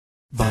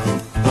I'm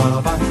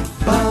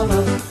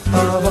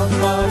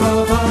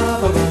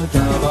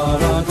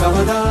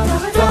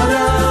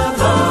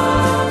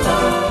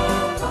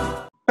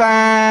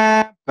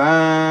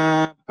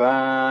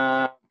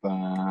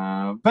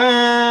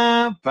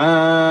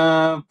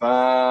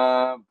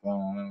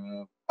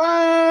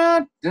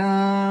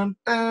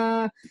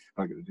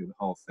going to do the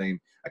whole theme.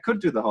 I could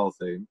do the whole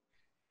theme.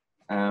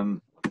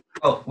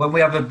 Well, when we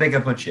have a bigger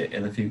budget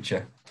in the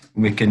future,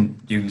 we can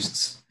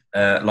use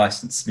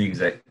licensed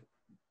music.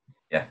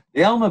 Yeah.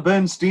 The Elmer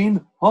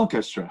Bernstein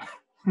Orchestra.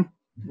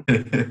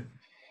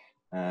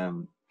 Elmer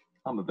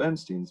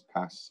Bernstein's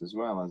passed as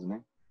well, hasn't he?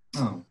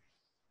 Oh.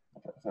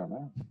 I don't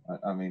know.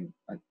 I mean,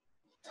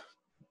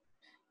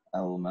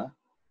 Elmer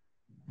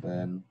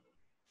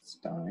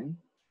Bernstein.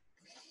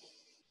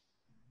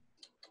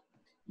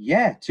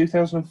 Yeah,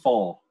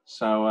 2004.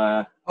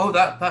 So. Oh,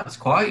 that's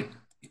quite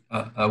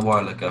a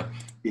while ago.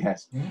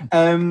 Yes.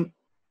 Yeah.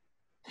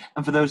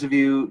 And for those of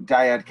you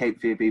diehard Cape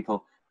Fear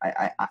people,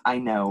 I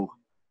know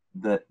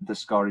that the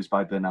score is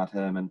by Bernard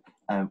Herrmann,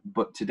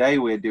 but today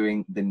we're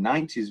doing the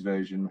 90s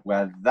version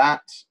where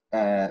that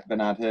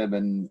Bernard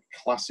Herrmann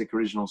classic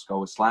original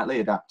score was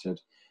slightly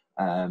adapted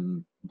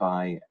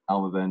by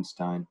Elmer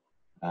Bernstein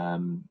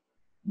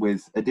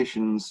with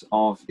additions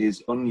of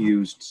his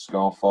unused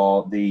score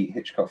for the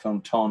Hitchcock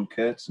film Torn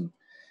Curtain,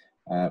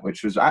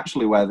 which was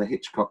actually where the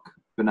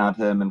Hitchcock-Bernard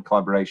Herrmann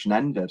collaboration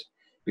ended,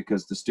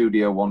 because the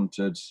studio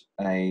wanted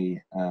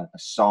a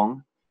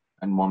song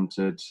and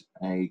wanted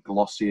a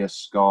glossier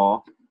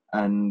score,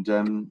 and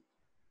and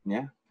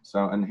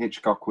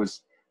Hitchcock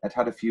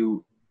had a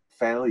few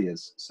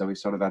failures, so he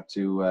sort of had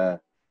to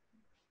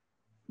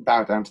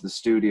bow down to the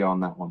studio on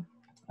that one.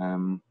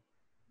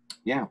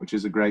 Which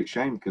is a great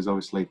shame, because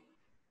obviously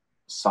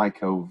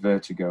Psycho,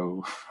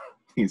 Vertigo,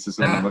 these are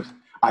some of the most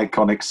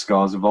iconic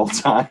scores of all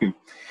time.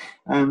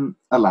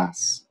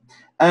 Alas.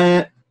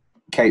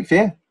 Cape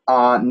Fear,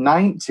 our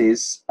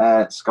 90s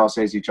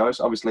Scorsese choice,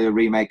 obviously a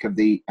remake of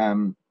the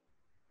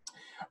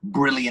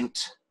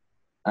brilliant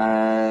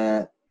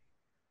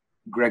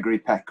Gregory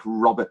Peck,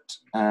 Robert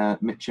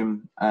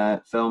Mitchum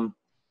film.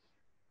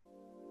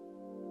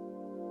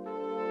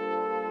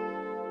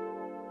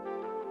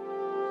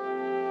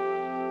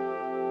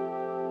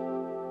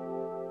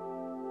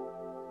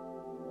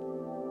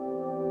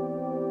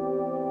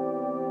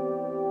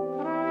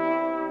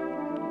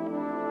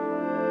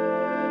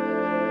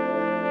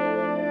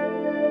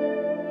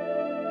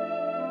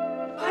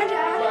 Hi,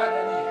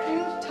 Dad. You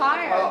look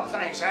tired. Oh,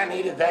 thanks. I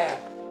needed that.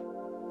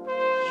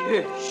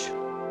 Yes.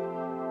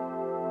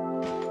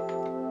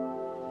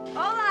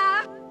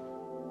 Hola.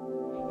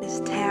 This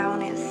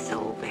town is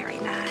so very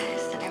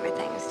nice, and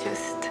everything is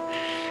just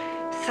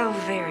so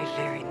very,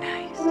 very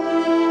nice.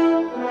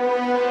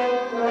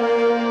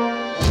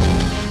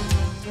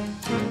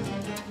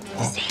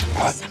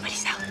 What?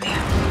 Somebody's out there.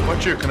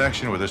 What's your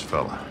connection with this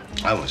fella?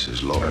 I was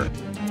his lawyer.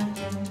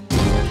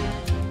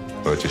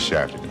 Oh, just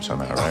shafted him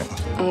somehow, right?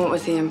 And what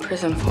was he in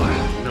prison for?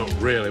 No,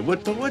 really.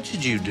 What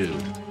did you do?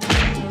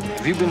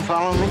 Have you been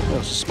following me? Well,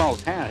 it's a small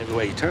town.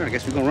 Everywhere you turn, I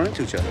guess we're gonna run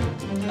into each other.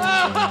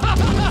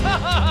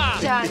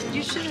 Dad,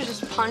 you should have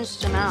just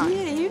punched him out.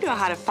 Yeah, you know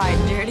how to fight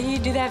dirty. You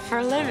do that for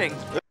a living.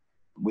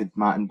 With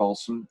Martin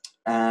Balsam.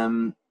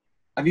 Have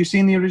you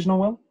seen the original,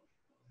 Will?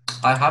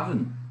 I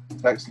haven't.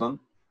 Excellent.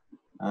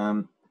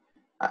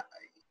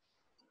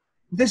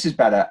 This is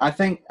better. I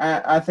think.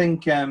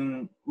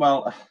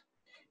 Well,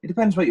 it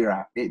depends what you're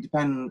at. It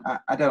depends.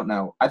 I don't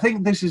know. I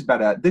think this is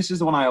better. This is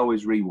the one I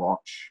always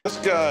rewatch. This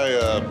guy,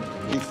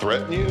 he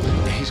threatened you?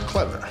 He's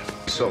clever,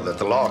 so that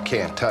the law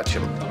can't touch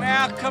him.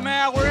 Come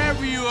out,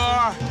 wherever you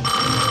are.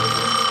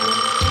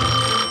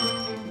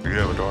 You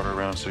have a daughter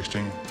around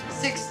 16?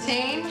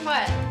 16?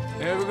 What?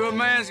 Every good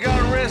man's got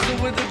to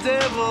wrestle with the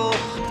devil.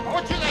 I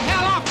want you the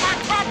hell off my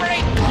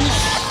property!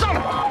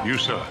 You,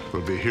 sir,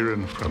 will be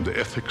hearing from the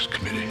Ethics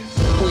Committee.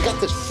 We got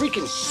this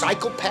freaking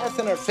psychopath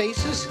in our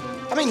faces.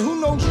 I mean, who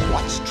knows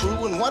what's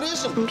true and what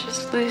isn't? I'm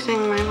just losing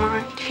my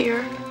mind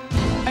here.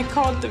 I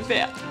called the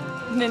vet,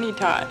 and then he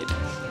died.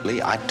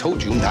 Lee, I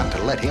told you not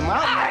to let him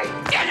out. I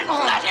didn't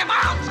let him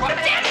out! I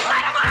didn't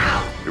let him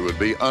out! It would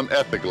be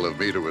unethical of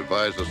me to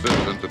advise a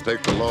citizen to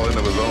take the law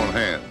into his own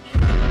hands.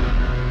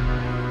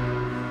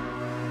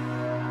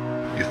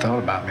 You thought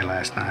about me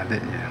last night,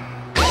 didn't you?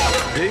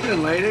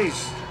 Evening,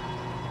 ladies.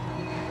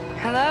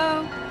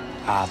 Hello?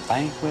 I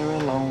think we're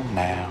alone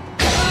now.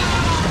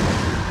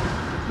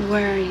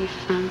 Where are you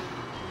from?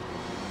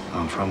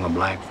 I'm from the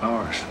Black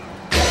Forest.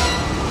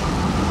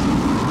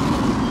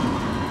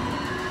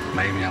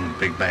 Maybe I'm a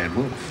big bad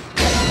wolf.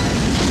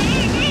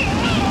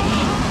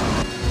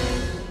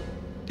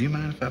 Do you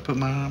mind if I put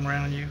my arm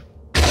around you?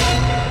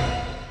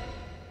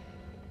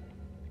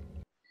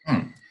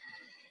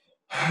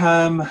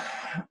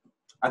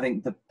 I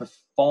think the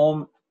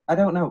I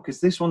don't know,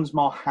 because this one's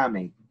more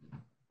hammy.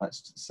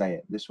 Let's say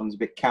it. This one's a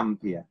bit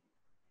campier.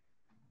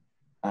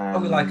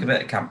 We like a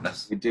bit of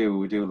campness. We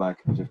do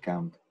like a bit of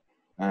camp.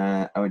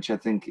 Which I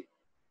think,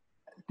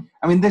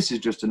 I mean, this is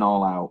just an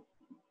all-out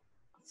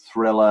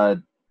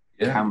thriller,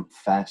 camp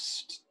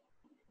fest,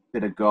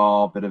 bit of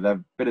gore, bit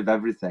of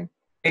everything.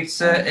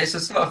 It's a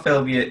sort of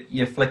film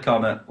you flick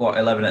on at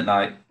 11 at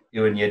night.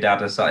 You and your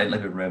dad are sat in the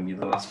living room. You're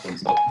the last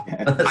ones up.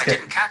 Yeah. Let's I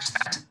didn't catch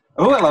that.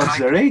 Oh, hello,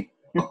 Siri.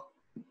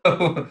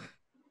 Well,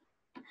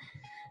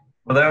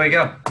 there we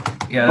go.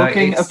 Yeah,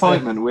 Booking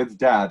appointment with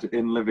dad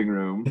in living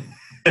room.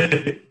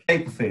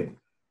 Cape Fear.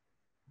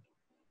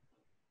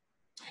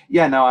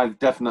 Yeah, no, I've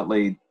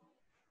definitely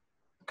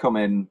come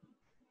in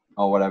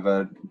or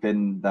whatever,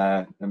 been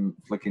there and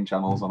flicking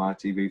channels on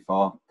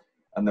ITV4,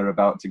 and they're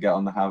about to get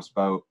on the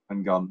houseboat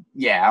and gone,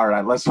 yeah, all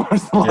right, let's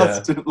watch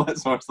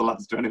the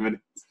last 20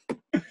 minutes.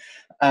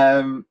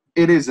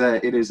 It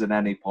is an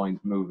any point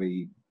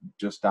movie.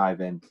 Just dive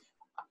in.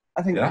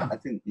 I think,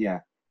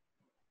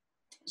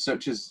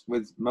 such as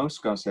with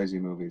most Scorsese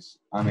movies.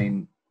 I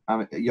mean,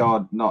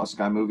 you're not a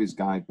Sky Movies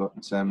guy, but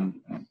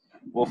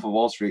Wolf of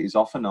Wall Street is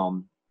off and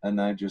on, and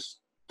they're just,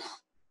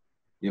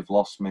 you've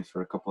lost me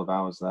for a couple of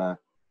hours there.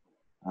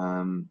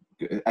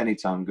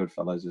 Anytime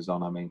Goodfellas is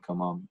on, I mean,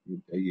 come on,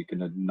 are you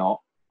going to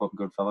not put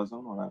Goodfellas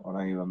on, or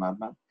are you a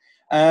madman?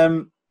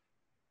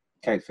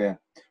 Cape Fear.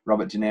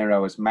 Robert De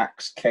Niro as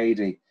Max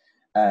Cady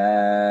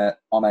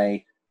on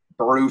a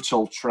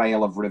brutal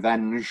trail of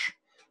revenge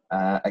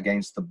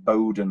against the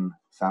Bowden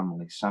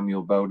family.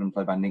 Samuel Bowden,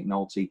 played by Nick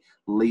Nolte,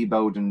 Lee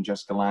Bowden,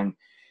 Jessica Lange,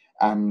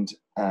 and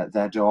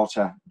their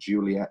daughter,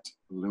 Juliette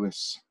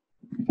Lewis.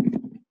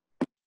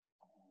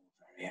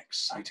 Very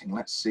exciting.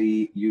 Let's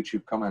see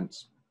YouTube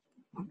comments.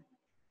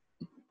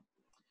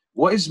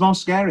 What is more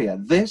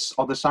scarier, this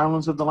or The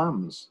Silence of the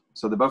Lambs?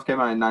 So they both came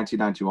out in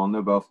 1991.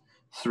 They're both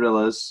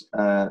thrillers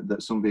that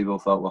some people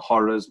thought were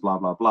horrors, blah,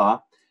 blah,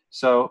 blah.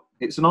 So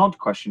it's an odd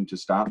question to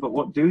start, but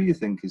what do you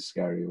think is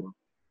scarier?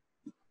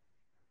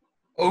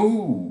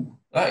 Oh,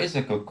 that is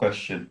a good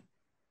question.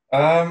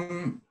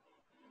 I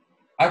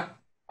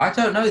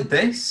don't know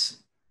this.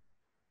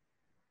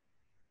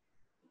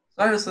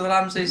 Silence of the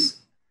Lambs is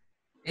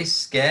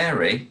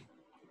scary,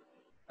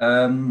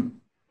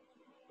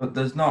 but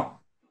there's not.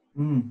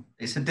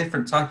 It's a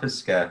different type of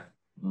scare.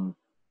 I'm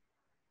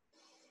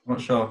not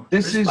sure.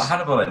 This is put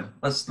Hannibal in.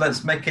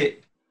 Let's make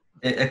it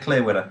a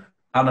clear winner.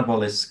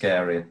 Hannibal is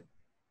scarier.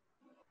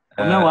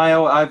 No,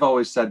 I've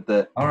always said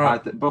that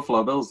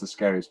Buffalo Bill's the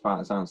scariest part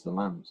of Silence of the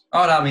Lambs.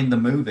 Oh, no, I mean the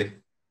movie.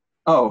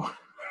 Oh.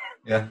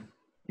 Yeah.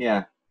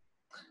 Yeah.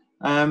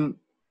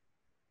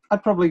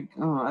 I'd probably,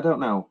 I don't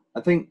know.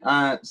 I think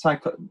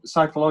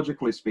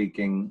psychologically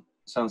speaking,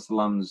 Silence of the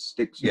Lambs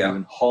sticks with you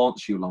and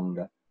haunts you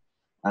longer.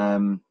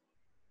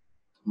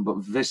 But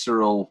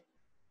visceral,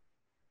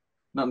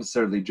 not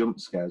necessarily jump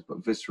scares,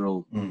 but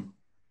visceral,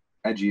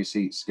 edge of your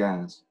seat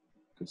scares.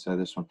 Could say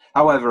this one.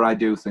 However, I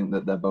do think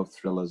that they're both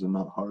thrillers and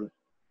not horror.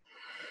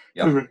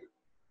 Yeah.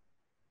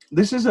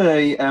 This is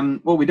a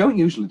well, we don't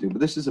usually do, but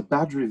this is a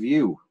bad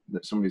review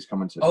that somebody's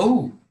commented.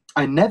 Oh,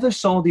 I never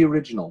saw the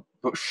original,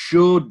 but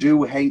sure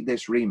do hate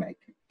this remake.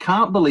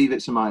 Can't believe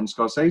it's a Martin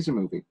Scorsese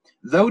movie.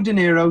 Though De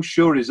Niro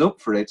sure is up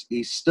for it,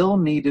 he still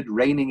needed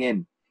reining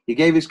in. He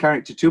gave his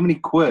character too many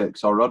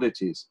quirks or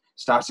oddities,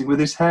 starting with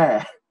his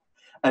hair.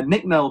 And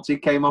Nick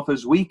Nolte came off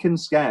as weak and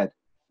scared.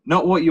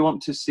 Not what you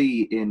want to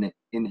see in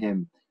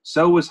him.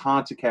 So was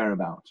hard to care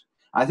about.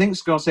 I think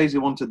Scorsese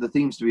wanted the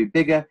themes to be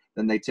bigger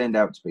than they turned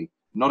out to be.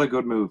 Not a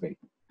good movie.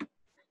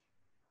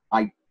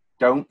 I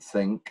don't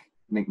think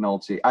Nick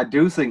Nolte... I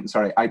do think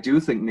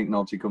Nick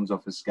Nolte comes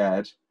off as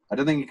scared. I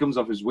don't think he comes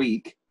off as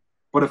weak.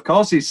 But of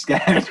course he's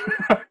scared.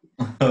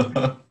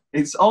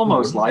 It's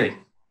almost like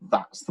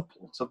that's the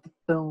plot of the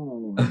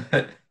film.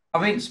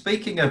 I mean,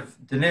 speaking of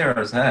De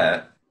Niro's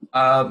hair,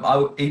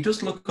 he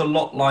does look a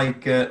lot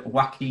like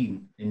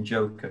Joaquin in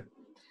Joker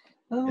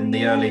in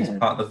the early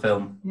part of the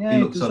film. Yeah,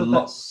 he looks a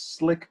lot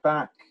slick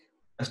back.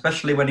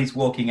 Especially when he's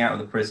walking out of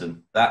the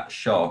prison. That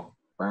shot,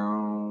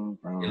 Brown.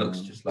 It looks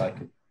just like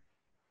him.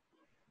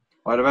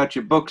 What about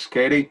your books,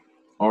 Katie?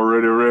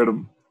 Already read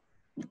them.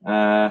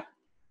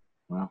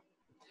 Well,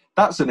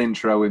 that's an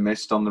intro we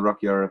missed on the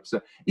Rocky Horror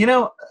episode. You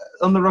know,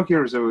 on the Rocky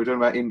Horror episode, we were talking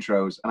about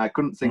intros, and I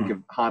couldn't think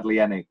of hardly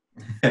any.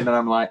 And then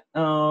I'm like,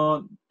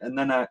 oh, and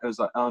then I was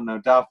like, oh no,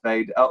 Darth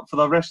Vader. For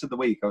the rest of the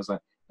week, I was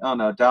like, oh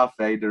no, Darth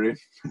Vader in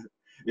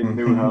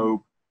New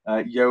Hope,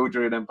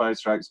 Yoda in Empire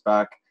Strikes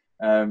Back,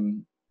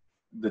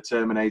 the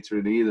Terminator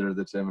in either of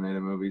the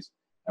Terminator movies.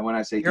 And when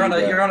I say you're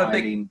on a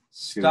big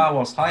Star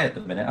Wars high at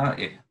the minute, aren't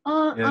you?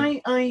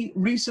 I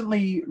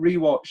recently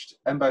rewatched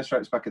Empire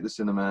Strikes Back at the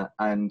cinema,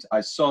 and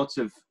I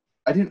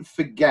didn't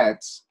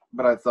forget,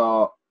 but I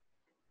thought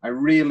I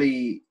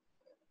really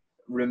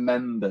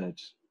remembered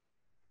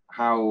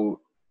how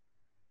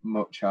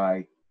much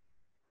I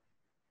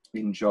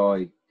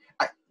enjoy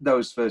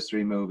those first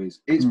three movies.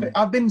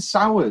 I've been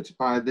soured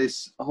by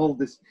this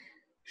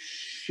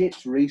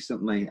shit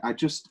recently. They're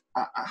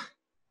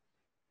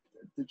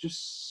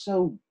just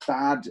so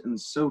bad and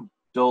so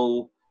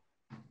dull.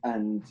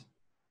 And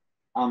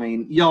I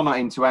mean, you're not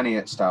into any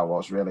at Star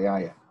Wars, really,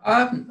 are you?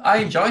 I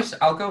enjoy.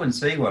 I'll go and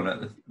see one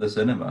at the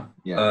cinema.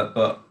 Yeah,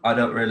 but I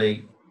don't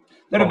really.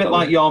 They're a bit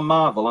like your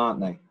Marvel,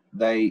 aren't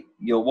they?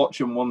 You'll watch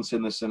them once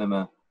in the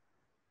cinema.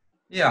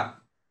 Yeah.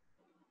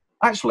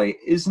 Actually,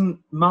 isn't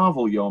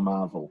Marvel your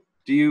Marvel?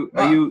 Are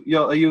you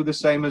the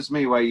same as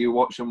me, where you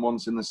watch them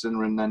once in the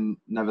cinema and then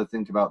never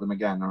think about them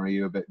again, or are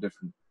you a bit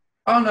different?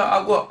 Oh no,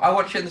 I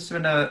watch it in the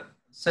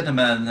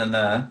cinema and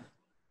then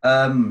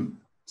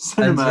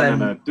Cinema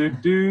and and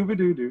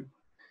do.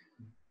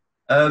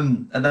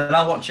 and then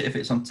I'll watch it if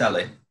it's on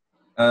telly,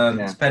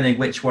 depending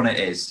which one it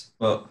is.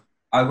 But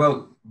I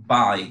won't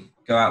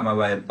go out of my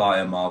way and buy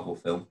a Marvel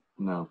film.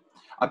 No.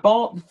 I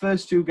bought the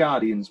first 2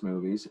 Guardians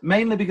movies,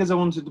 mainly because I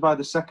wanted to buy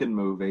the second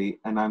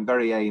movie, and I'm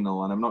very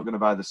anal, and I'm not going to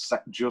buy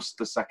just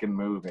the second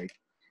movie.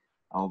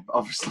 I'll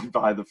obviously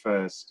buy the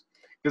first.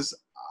 Because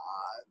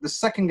the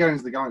second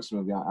Guardians of the Galaxy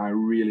movie, I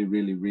really,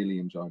 really, really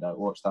enjoyed. I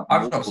watched that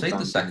I've not seen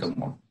the second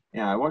one.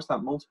 Yeah, I watched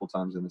that multiple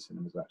times in the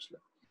cinemas, actually.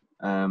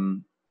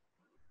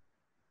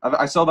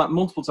 I saw that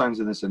multiple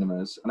times in the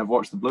cinemas, and I've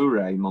watched the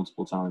Blu-ray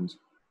multiple times.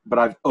 But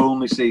I've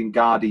only seen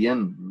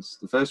Guardians,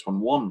 the first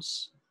one,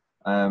 once.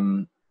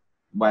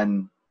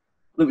 When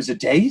it was a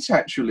date,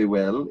 actually,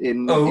 Will,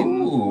 in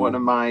one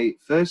of my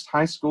first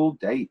high school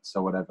dates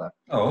or whatever.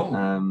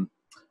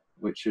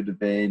 Which should have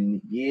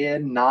been year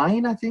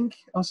 9, I think,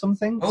 or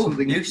something.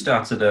 You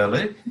started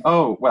early.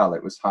 Oh, well,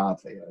 it was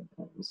hardly.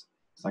 It's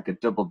like a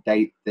double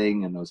date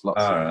thing, and there was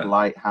lots of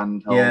light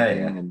hand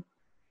holding.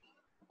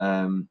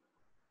 And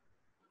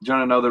do you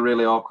want to know the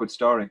really awkward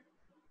story?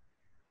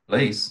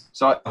 Please.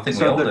 So I think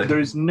we all do. There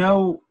is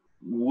no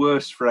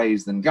worse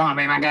phrase than "go on,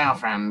 be my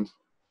girlfriend."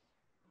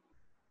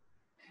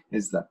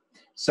 Is there?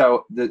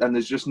 So, and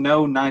there's just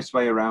no nice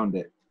way around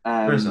it.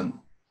 Prison.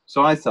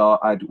 So I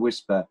thought I'd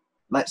whisper,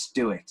 "Let's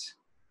do it,"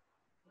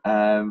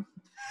 and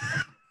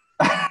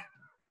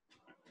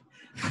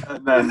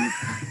then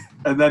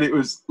it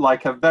was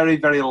like a very,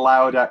 very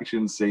loud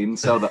action scene,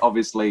 so that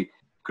obviously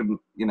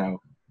couldn't,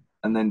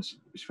 And then she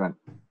went,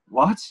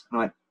 "What?" And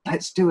I went,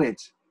 "Let's do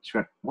it." She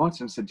went, "What?"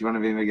 And I said, "Do you want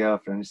to be my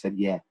girlfriend?" And she said,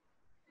 "Yeah."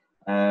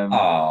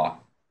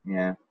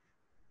 Yeah.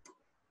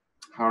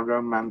 How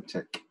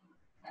romantic.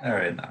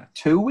 Very nice.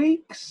 2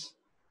 weeks?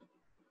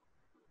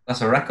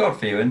 That's a record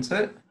for you, isn't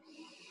it?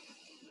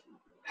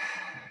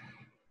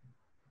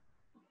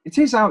 It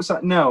is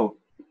outside. No.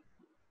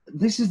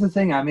 This is the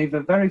thing. I'm either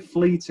very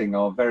fleeting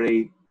or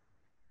very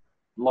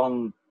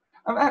long.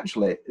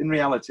 Actually, in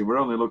reality, we're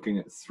only looking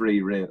at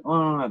 3 real.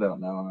 Oh, I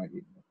don't know.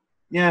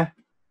 Yeah,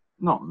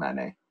 not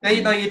many. Yeah,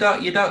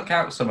 you don't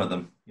count some of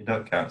them. You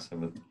don't count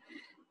some of them.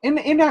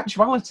 In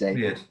actuality,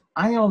 weird.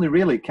 I only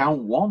really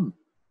count 1.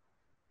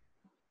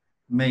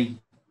 Me.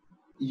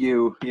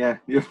 You've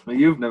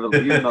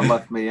not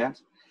left me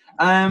yet.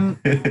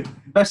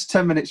 Best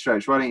 10-minute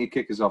stretch. Why don't you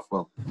kick us off,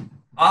 Will?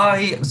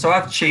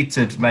 I've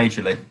cheated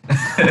majorly.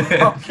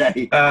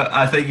 Okay.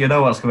 I think you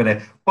know what's coming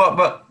in.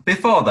 But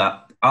before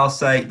that, I'll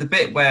say the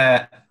bit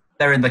where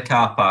they're in the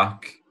car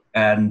park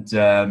and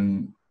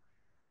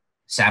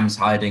Sam's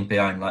hiding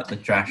behind like the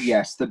trash.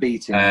 Yes, the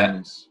beating.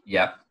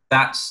 Yeah,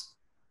 that's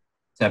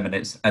 10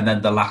 minutes, and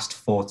then the last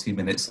 40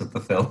 minutes of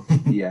the film.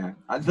 Yeah,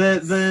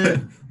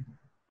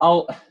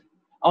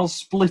 I'll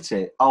split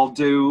it. I'll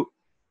do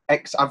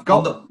I've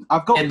got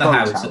in the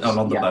house and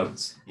on the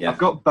boat. Yeah, I've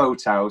got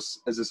Boathouse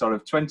as a sort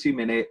of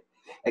 20-minute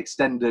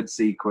extended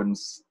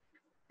sequence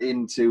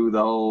into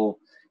the whole,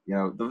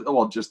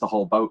 just the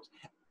whole boat.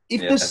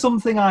 If there's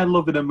something I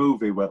love in a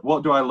movie,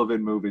 what do I love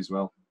in movies,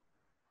 Will?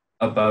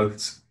 A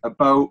boat,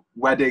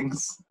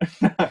 weddings.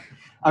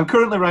 I'm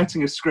currently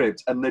writing a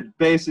script, and the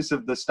basis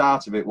of the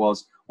start of it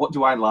was, what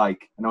do I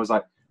like? And I was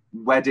like,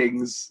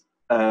 weddings,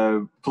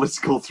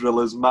 political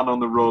thrillers, man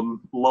on the run,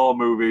 law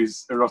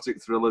movies,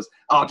 erotic thrillers.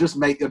 I'll just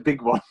make a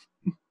big one.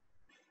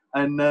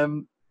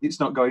 And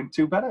it's not going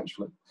too bad,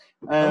 actually.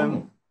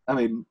 I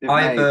mean,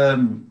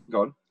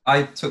 go on.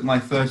 I took my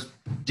first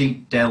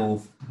deep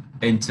delve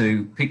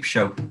into Peep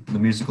Show, the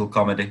musical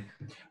comedy.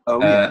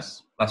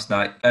 Yes. Last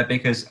night,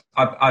 because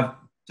I've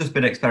just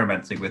been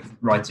experimenting with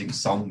writing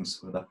songs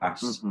for the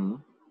past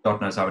God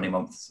knows how many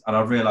months, and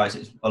I've realised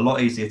it's a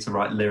lot easier to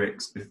write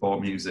lyrics before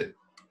music.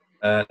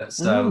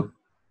 So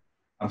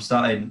I'm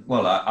starting.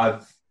 Well,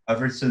 I've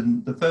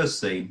written the first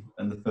scene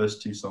and the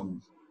first 2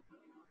 songs.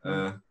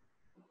 So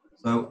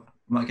I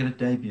might get a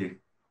debut,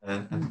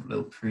 a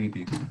little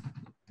preview.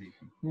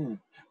 Yeah.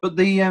 But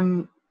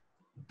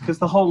because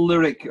the whole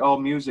lyric or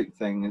music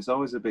thing is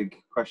always a big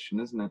question,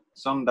 isn't it?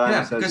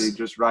 Sondheim says he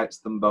just writes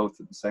them both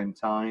at the same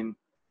time.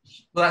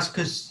 Well, that's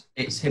because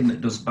it's him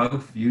that does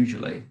both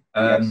usually.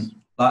 Yes.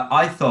 Like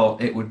I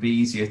thought it would be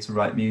easier to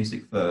write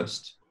music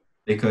first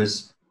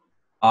because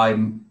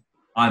I'm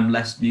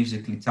less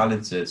musically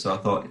talented. So I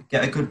thought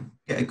get a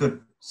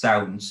good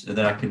sounds and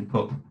then I can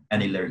put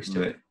any lyrics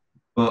to it.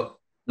 But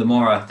the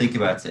more I think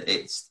about it,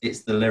 it's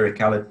the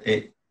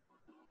lyricality.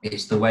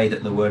 It's the way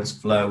that the words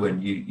flow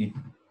and you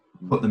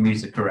put the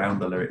music around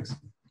the lyrics.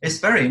 It's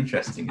very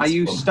interesting. Are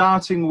you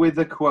starting with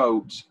a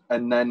quote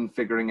and then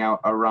figuring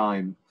out a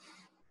rhyme?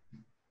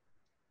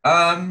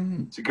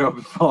 To go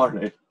before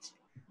it?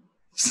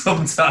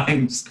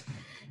 Sometimes.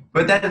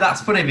 But then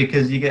that's funny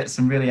because you get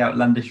some really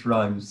outlandish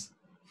rhymes.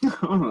 That's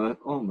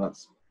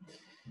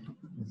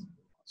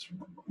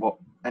what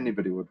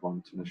anybody would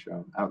want in a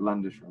show.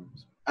 Outlandish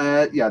rhymes.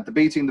 the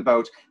beating the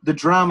boat, the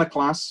drama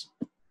class,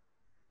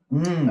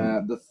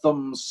 Mm. the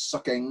thumb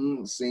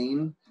sucking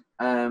scene,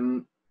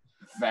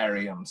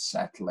 very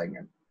unsettling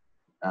and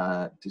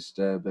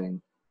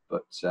disturbing,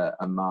 but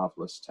a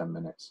marvelous 10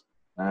 minutes.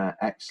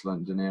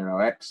 Excellent De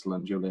Niro,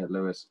 excellent Juliette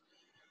Lewis.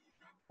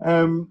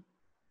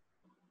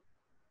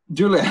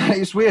 Juliet,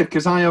 it's weird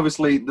because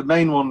the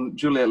main one,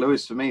 Juliette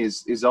Lewis for me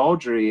is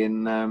Audrey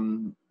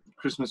in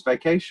Christmas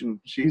Vacation.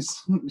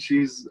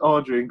 She's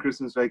Audrey in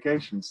Christmas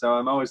Vacation. So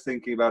I'm always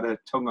thinking about her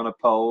tongue on a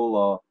pole,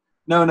 or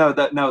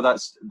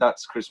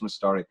that's Christmas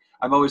Story.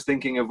 I'm always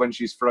thinking of when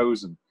she's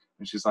frozen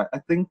and she's like, I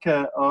think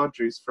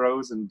Audrey's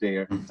frozen,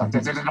 dear.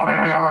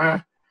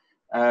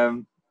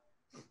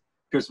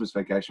 Christmas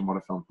Vacation, what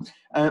a film!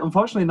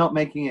 Unfortunately,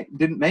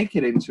 didn't make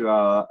it into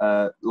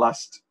our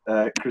last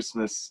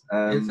Christmas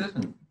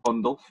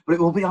bundle, but it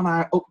will be on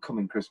our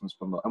upcoming Christmas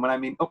bundle. And when I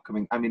mean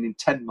upcoming, I mean in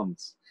 10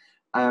 months.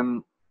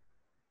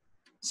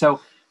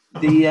 So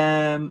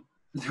the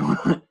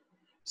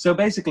so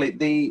basically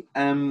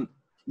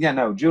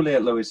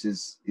Juliette Lewis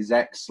is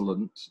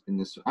excellent in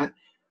this.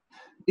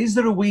 Is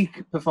there a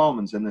weak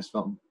performance in this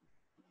film?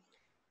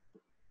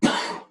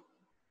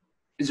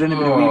 Is there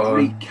anybody we'd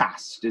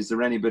recast? Is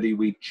there anybody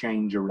we'd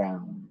change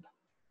around?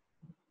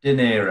 De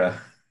Niro.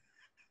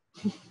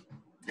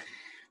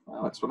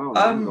 Well, that's what I was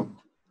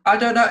I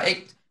don't know.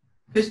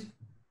 Because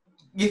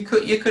you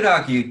could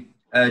argue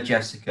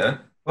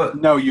Jessica, but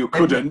no, you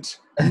couldn't.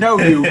 No,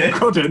 you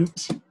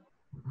couldn't.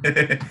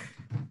 I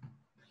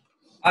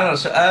don't know.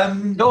 So,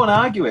 go and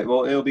argue it.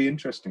 Well, it'll be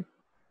interesting.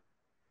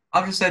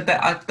 I've just said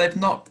that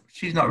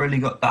she's not really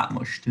got that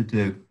much to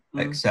do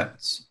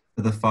except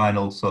for the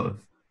final sort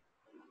of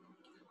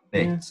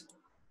bit.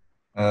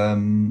 Yeah.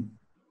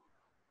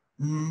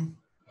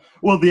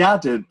 Well, they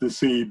added the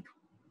scene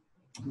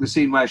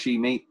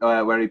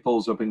where where he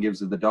pulls up and gives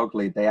her the dog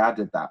lead. They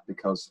added that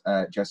because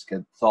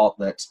Jessica thought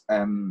that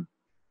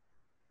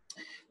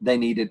they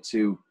needed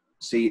to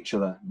see each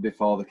other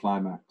before the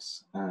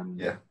climax.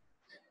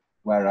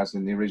 Whereas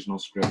in the original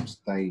script,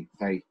 they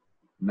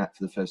met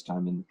for the first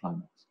time in the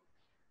climax.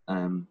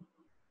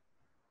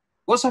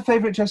 What's our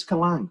favourite Jessica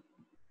Lange?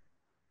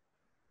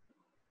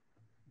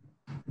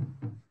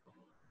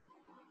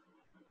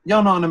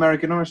 You're not an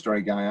American Horror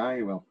Story guy, are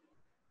you, Will?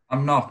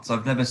 I'm not.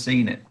 I've never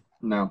seen it.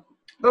 No.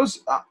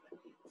 Those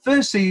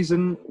first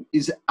season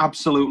is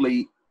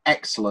absolutely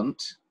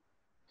excellent.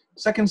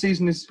 Second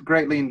season is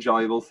greatly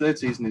enjoyable. Third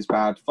season is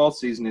bad. Fourth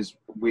season is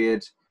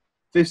weird.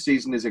 Fifth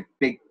season is a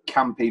big,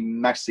 campy,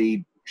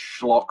 messy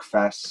schlock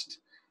fest.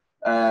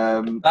 There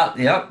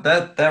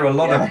are a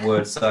lot of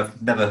words that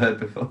I've never heard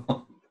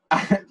before.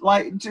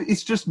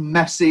 It's just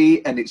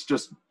messy, and it's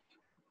just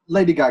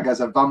Lady Gaga's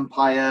a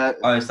vampire.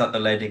 Oh, is that the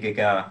Lady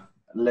Gaga?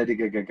 Lady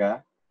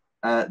Gaga.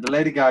 The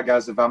Lady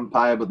Gaga's a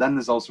vampire, but then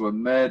there's also a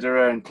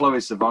murderer, and Chloe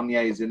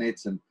Sevigny is in it,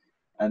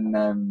 and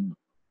then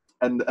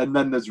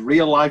there's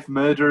real life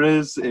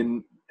murderers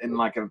in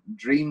like a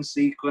dream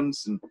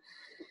sequence, and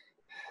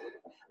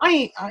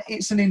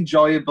it's an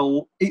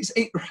enjoyable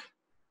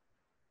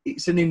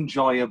an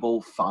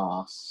enjoyable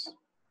farce.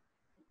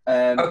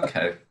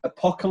 Okay.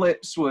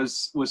 Apocalypse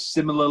was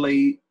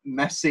similarly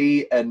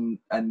messy and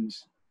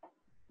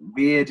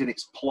weird in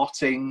its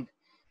plotting.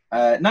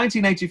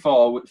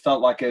 1984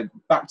 felt like a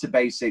back to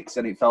basics,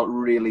 and it felt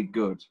really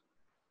good.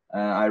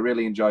 I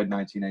really enjoyed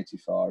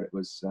 1984. It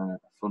was a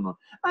fun one.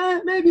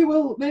 Maybe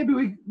we'll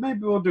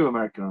do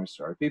American Horror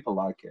Story. People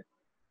like it.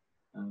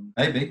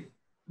 Maybe.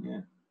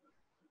 Yeah.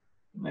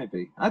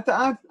 Maybe. I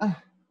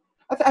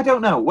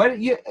don't know.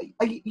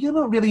 You're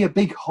not really a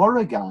big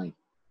horror guy.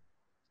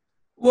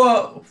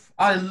 Well,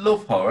 I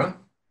love horror.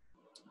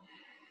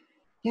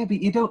 Yeah,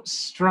 but you don't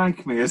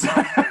strike me as.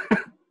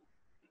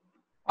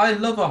 I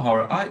love a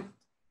horror.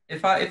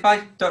 If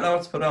I don't know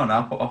what to put on,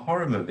 I'll put a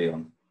horror movie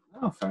on.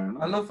 Oh, fair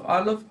enough. I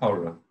love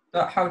horror.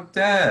 How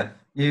dare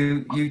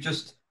you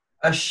just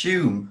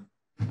assume?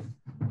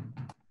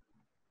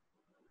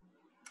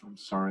 I'm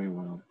sorry,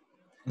 Will.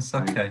 It's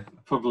okay.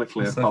 I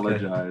publicly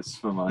apologise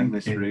for my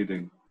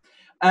misreading.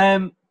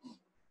 And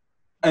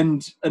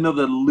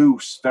another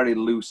very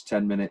loose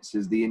 10 minutes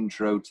is the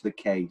intro to the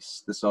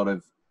case. The sort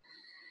of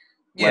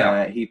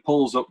where he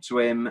pulls up to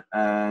him,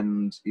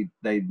 and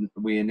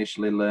we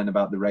initially learn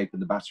about the rape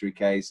and the battery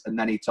case, and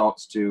then he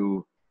talks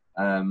to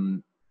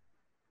the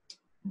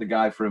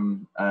guy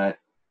from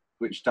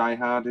which Die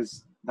Hard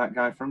is that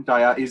guy from?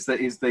 Die Hard is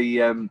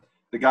the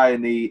guy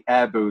in the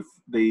air booth,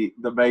 the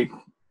main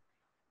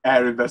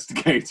air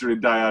investigator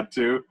in Die Hard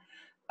 2.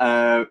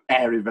 Air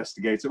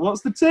investigator.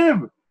 What's the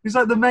term? He's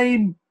like the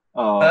main.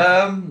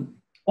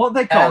 What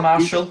they call air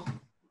marshal.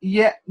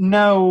 Yeah,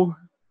 no.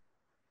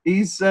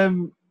 He's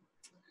Is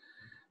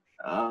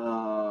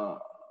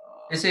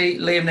he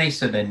Liam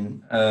Neeson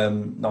in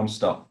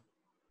Non-Stop?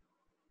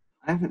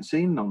 I haven't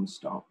seen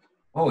Non-Stop.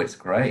 Oh, it's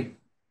great.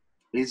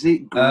 Is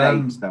it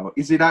great though?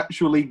 Is it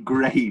actually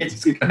great?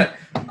 It's great.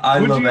 I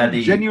love Eddie. Would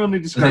you genuinely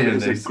describe it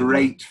as a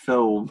great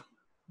film?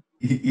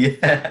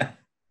 Yeah.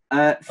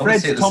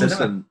 Fred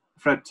Thompson.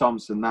 Fred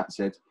Thompson, that's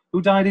it.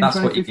 Who died in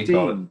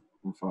 2015,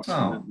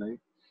 unfortunately.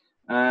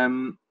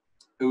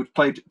 who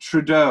played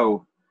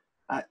Trudeau.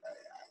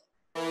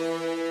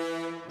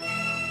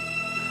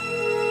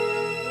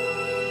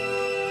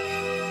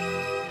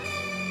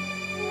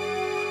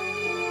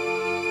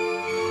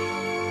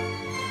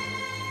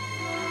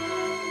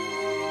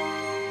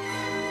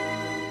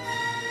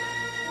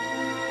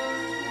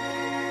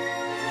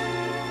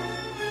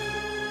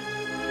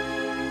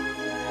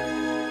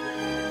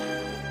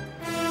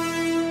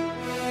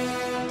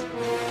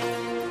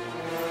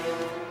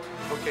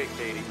 Okay,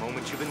 Katie,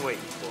 moment you've been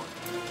waiting for.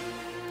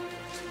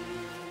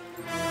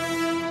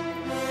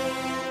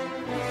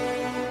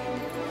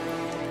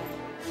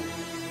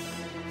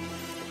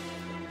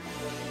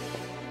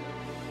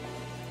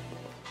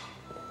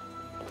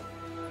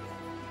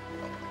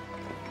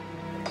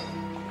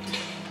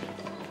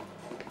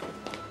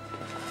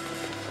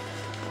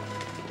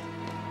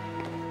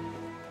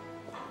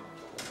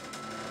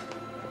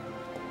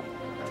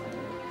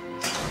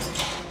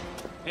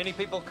 Any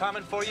people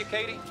coming for you,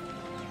 Katie?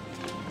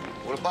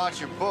 What about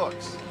your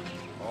books?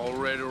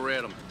 Already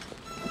read them.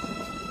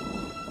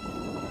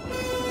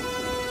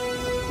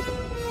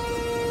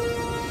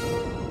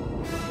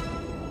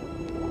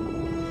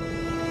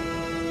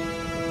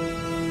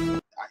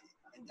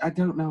 I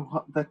don't know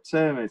what the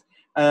term is.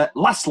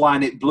 Last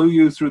line, it blew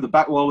you through the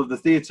back wall of the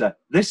theatre.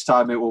 This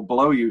time it will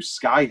blow you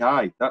sky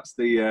high. That's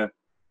the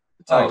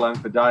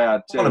tagline for Die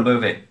Hard 2. What a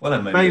movie. What a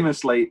movie.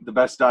 Famously, the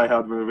best Die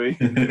Hard movie.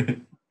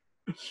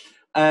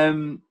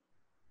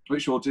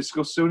 Which we'll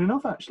discuss soon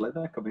enough, actually.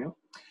 They're coming up.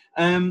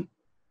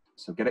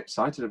 So get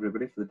excited,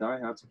 everybody, for the Die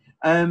Hards.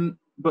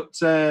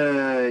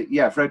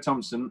 Yeah, Fred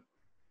Thompson,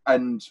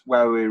 and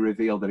where we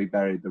reveal that he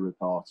buried the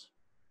report.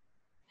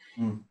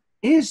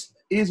 Here's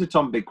a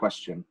Tom big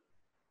question.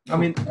 I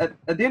mean, at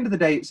the end of the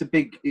day,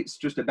 it's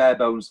just a bare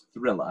bones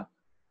thriller.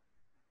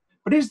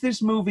 But is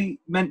this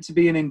movie meant to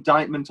be an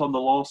indictment on the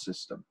law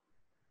system?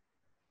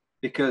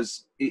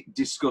 Because it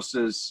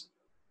discusses,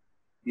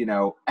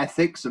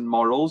 ethics and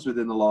morals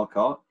within the law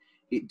court.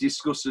 It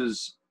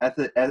discusses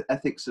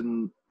ethics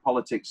and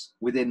politics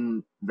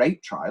within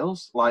rape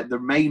trials. Like the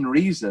main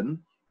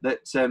reason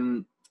that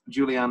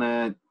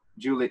Ileana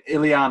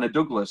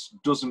Douglas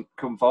doesn't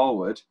come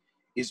forward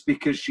is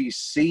because she's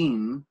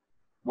seen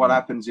what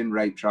happens in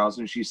rape trials,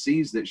 and she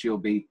sees that she'll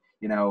be,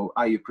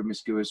 are you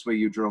promiscuous, were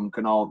you drunk,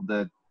 and all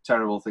the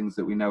terrible things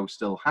that we know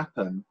still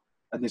happen.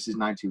 And this is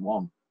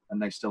 91, and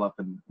they still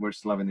happen. We're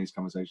still having these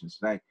conversations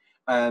today.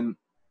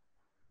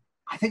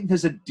 I think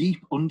there's a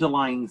deep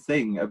underlying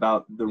thing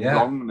about the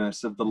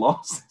wrongness of the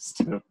law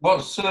system.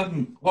 What's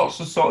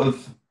the sort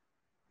of,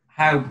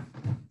 how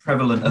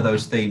prevalent are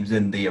those themes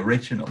in the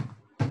original?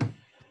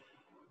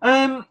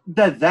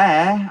 They're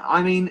there.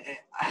 I mean,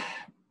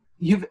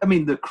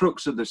 the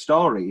crux of the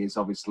story is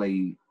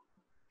obviously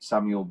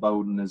Samuel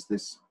Bowden as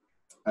this,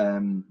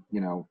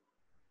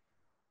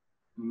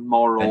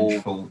 moral,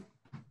 vengeful.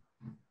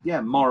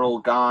 Moral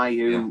guy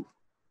who,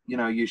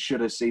 you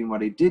should have seen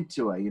what he did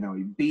to her. He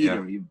beat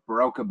her, he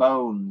broke her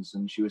bones,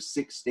 and she was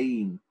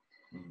 16.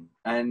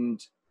 And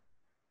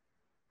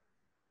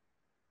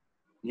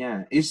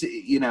is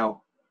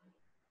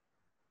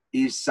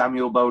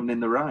Samuel Bowden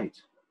in the right?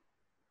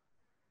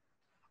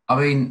 I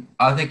mean,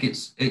 I think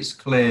it's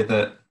clear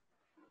that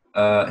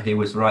he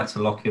was right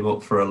to lock him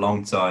up for a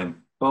long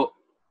time. But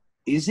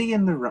is he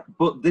in the right?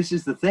 But this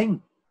is the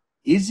thing: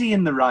 is he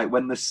in the right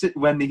when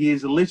he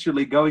is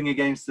literally going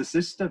against the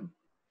system?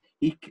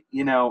 It's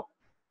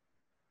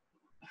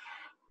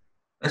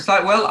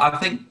like, well, I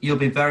think you'll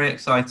be very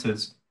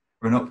excited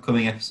for an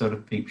upcoming episode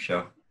of Peep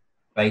Show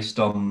based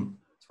on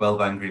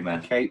 12 Angry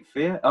Men. Cape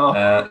Fear?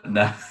 Oh.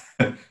 No.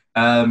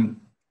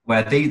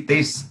 Where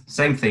these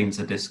same themes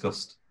are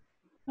discussed.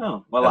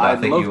 Oh, well, I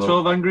love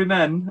 12 Angry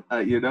Men.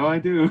 I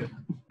do.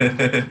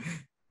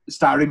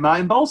 Starring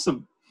Martin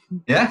Balsam.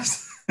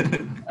 Yes.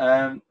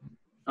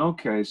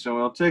 Okay, so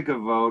we'll take a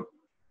vote.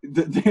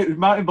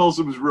 Martin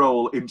Balsam's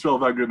role in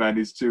 12 Angry Men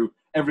is to,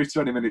 every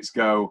 20 minutes,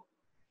 go,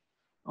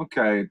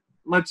 okay,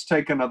 let's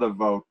take another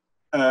vote.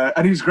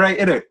 And he's great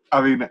in it.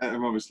 I mean,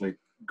 I'm obviously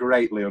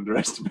greatly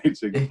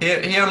underestimating.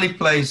 He only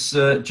plays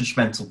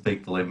judgmental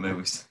people in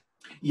movies.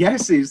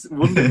 Yes,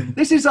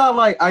 this is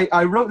our,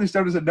 I wrote this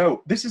down as a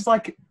note. This is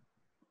like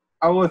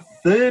our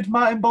third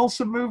Martin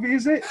Balsam movie,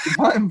 is it?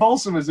 Martin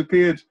Balsam has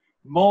appeared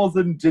more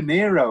than De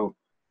Niro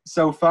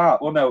so far.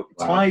 Well, no,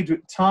 wow.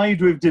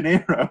 tied with De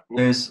Niro.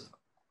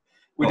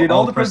 We did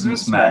All the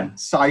President's Men.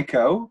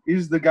 Psycho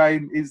is the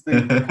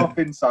cop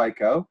in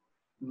Psycho.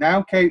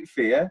 Now Cape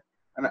Fear,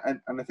 and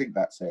I think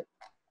that's it.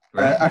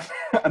 Right.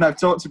 And I've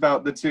talked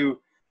about the two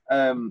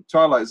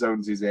Twilight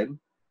Zones he's in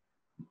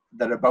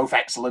that are both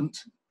excellent.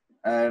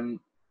 I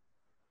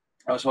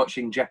was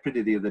watching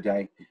Jeopardy the other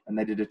day, and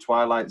they did a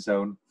Twilight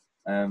Zone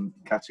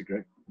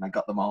category, and I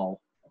got them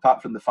all,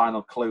 apart from the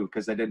final clue,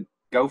 because they didn't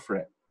go for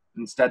it.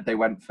 Instead, they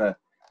went for...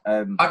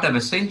 I've never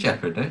seen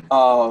Jeopardy.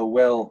 Oh,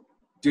 Will,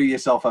 do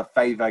yourself a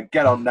favour.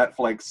 Get on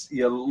Netflix.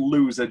 You'll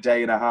lose a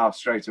day and a half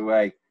straight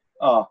away.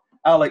 Oh,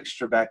 Alex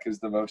Trebek is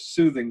the most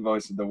soothing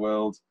voice in the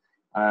world.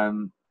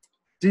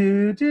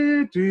 Do,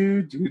 do,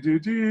 do, do, do,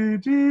 do,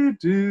 do,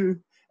 do.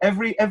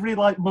 every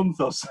like month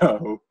or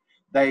so,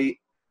 they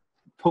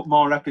put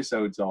more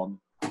episodes on,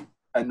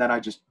 and then I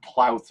just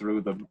plow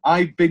through them.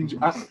 I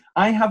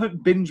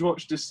haven't binge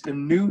watched a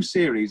new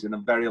series in a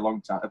very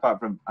long time, apart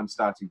from I'm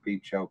starting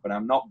Peep Show, but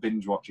I'm not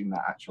binge watching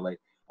that actually.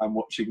 I'm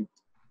watching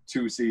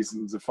 2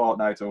 seasons a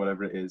fortnight or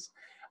whatever it is.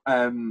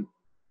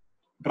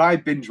 But I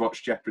binge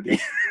watched Jeopardy.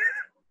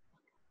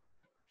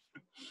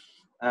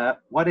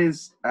 What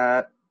is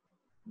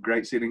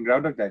Great Scene in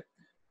Groundhog Day?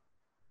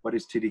 What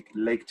is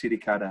Lake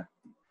Titicaca?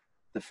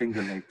 The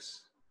Finger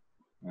Lakes.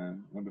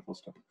 Wonderful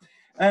stuff.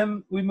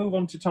 We move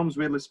on to Tom's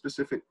weirdly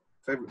specific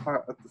favourite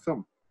part of the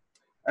film.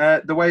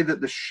 The way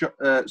that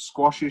the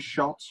squash is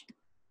shot.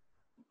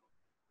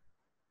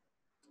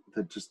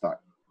 Just that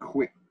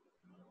quick,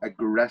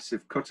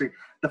 aggressive cutting.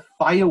 The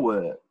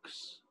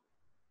fireworks.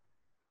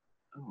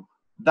 Oh,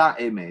 that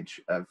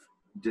image of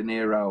De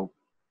Niro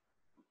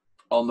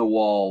on the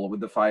wall with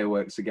the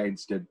fireworks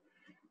against him.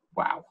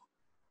 Wow.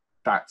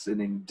 That's an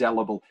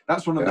indelible...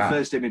 That's one of the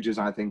first images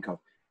I think of.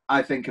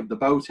 I think of the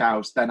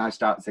boathouse, then I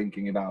start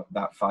thinking about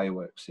that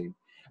fireworks scene.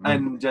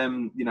 And,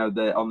 on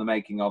the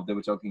making of, they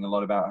were talking a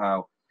lot about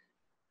how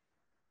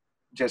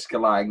Jessica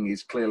Lange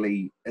has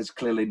clearly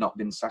not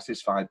been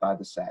satisfied by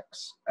the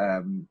sex,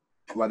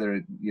 whether,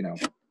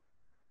 it's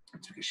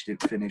because she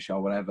didn't finish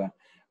or whatever.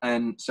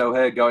 And so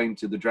her going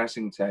to the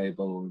dressing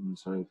table and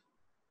sort of,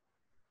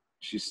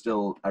 she's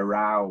still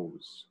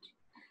aroused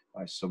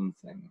by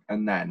something.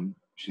 And then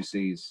she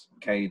sees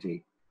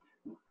Cady,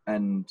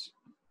 and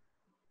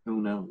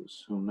who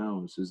knows?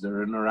 Is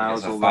there an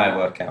arousal? There's a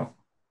firework out.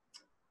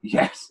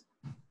 Yes.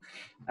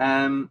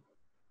 The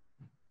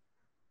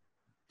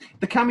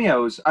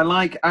cameos, I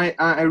like.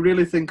 I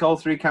really think all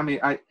 3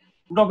 cameos.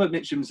 Robert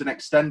Mitchum's an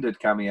extended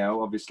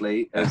cameo,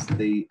 obviously, as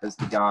the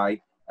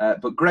guy,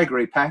 but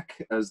Gregory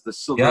Peck as the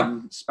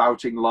southern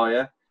spouting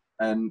lawyer,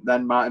 and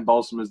then Martin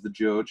Balsam as the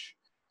judge.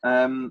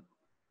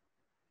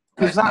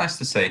 It's nice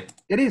to see.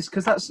 It is,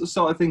 because that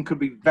sort of thing could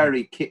be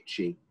very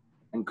kitschy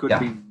and could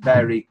be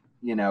very,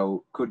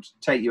 could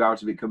take you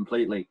out of it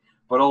completely.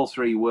 But all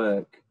 3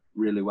 work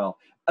really well.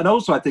 And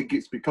also I think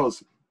it's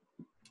because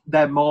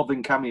they're more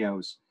than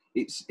cameos.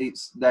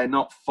 They're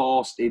not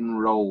forced in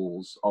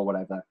roles or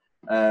whatever.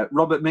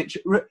 Robert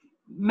Mitchum,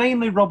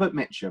 mainly Robert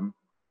Mitchum,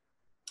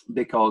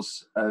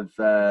 because of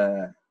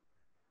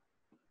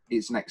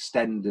it's an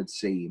extended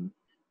scene.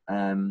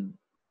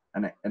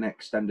 An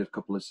extended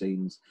couple of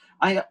scenes.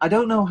 I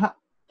don't know how...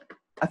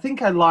 I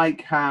think I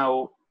like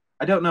how...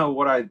 I don't know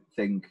what I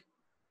think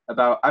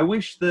about... I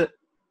wish that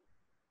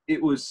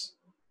it was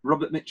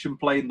Robert Mitchum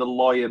playing the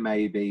lawyer,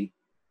 maybe,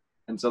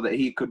 and so that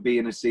he could be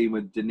in a scene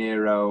with De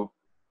Niro,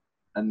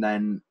 and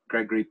then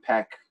Gregory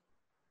Peck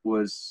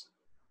was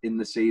in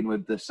the scene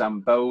with the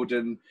Sam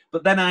Bowden.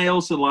 But then I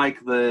also like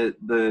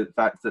the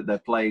fact that they're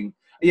playing...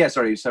 Yeah,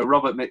 sorry, so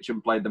Robert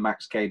Mitchum played the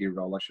Max Cady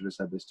role. I should have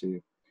said this to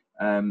you.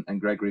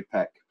 And Gregory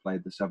Peck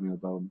played the Samuel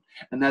Bowden.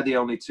 And they're the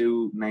only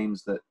 2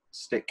 names that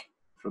stick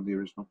from the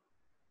original.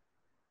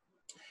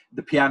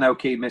 The piano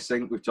key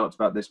missing. We've talked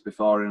about this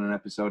before in an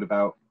episode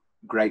about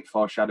great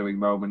foreshadowing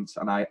moments.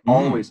 And I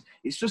always...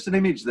 It's just an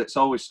image that's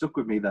always stuck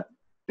with me, that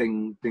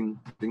ding, ding,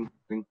 ding,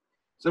 ding.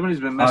 Somebody's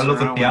been messing around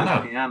with the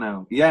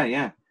piano.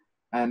 Yeah.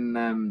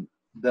 And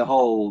the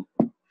whole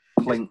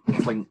clink,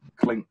 clink,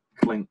 clink,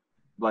 clink.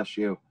 Bless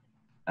you.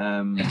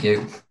 Thank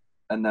you.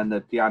 And then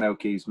the piano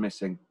keys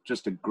missing.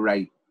 Just a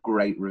great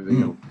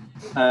reveal.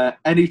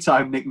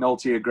 Anytime Nick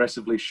Nolte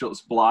aggressively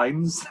shuts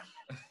blinds.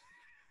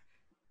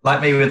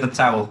 Like me with the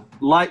towel.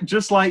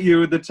 Just like you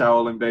with the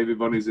towel and Baby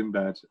Bunny's in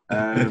bed.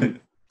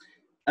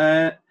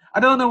 I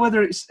don't know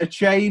whether it's a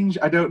change.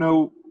 I don't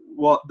know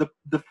what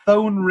the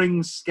phone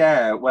ring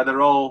scare, where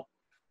they're all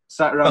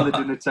sat around the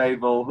dinner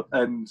table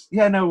and,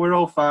 we're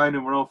all fine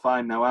and we're all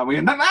fine now, aren't we?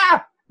 And then,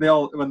 they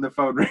all, when the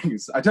phone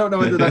rings. I don't know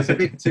whether that's a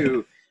bit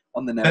too...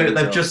 on the nose.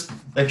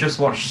 They've just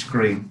watched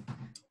Scream.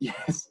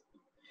 Yes.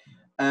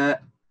 The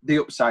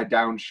upside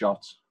down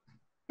shot.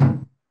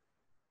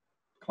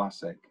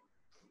 Classic.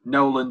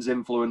 Nolan's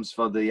influence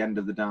for the end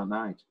of The Dark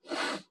Knight.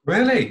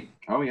 Really?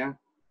 Oh yeah.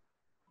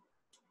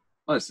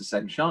 Well, it's the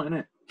same shot, isn't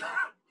it?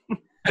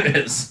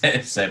 It's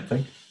the same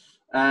thing.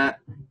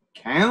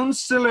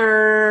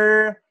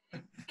 Counselor.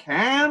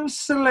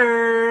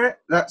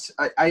 That's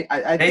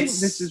I think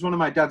this is one of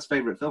my dad's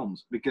favourite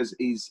films, because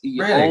he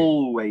really?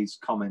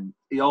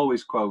 He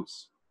always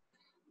quotes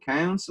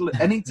Counselor.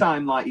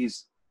 Anytime like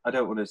he's, I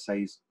don't want to say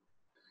he's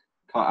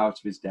caught out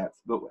of his depth,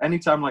 but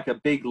anytime like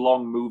a big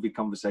long movie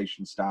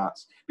conversation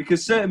starts,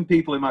 because certain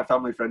people in my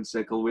family friend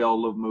circle, we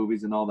all love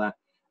movies and all that,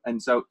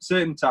 and so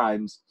certain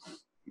times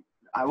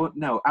I wouldn't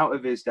know, out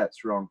of his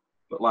depth's wrong,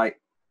 but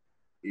like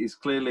he's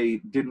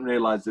clearly didn't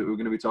realise that we were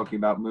going to be talking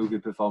about movie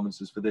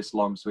performances for this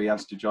long, so he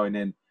has to join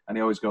in. And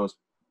he always goes,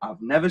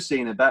 I've never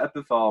seen a better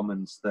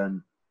performance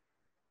than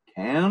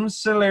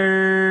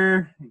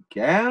Counselor.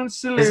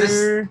 Is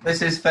this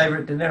his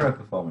favourite De Niro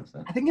performance,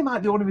 then? I think it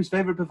might be one of his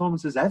favourite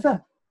performances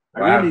ever.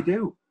 Wow. I really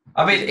do.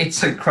 I mean,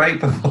 it's a great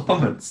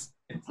performance.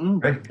 It's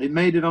great. It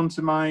made it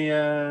onto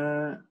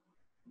my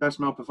best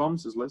male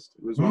performances list.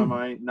 It was one of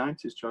my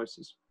 90s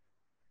choices.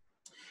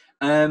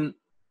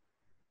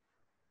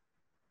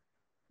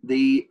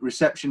 The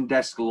reception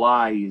desk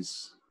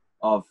lies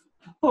of,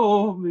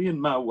 oh, me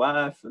and my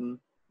wife, and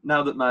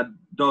now that my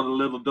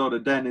little daughter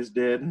Den is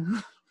dead.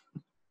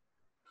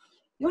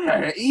 You're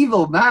an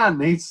evil man.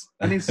 He's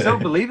so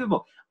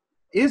believable.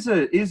 Here's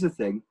a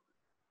thing.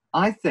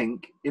 I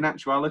think, in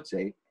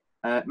actuality,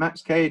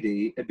 Max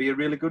Cady would be a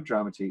really good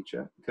drama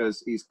teacher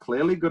because he's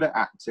clearly good at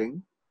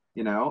acting.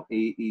 You know,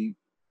 he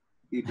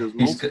does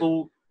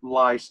multiple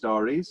lie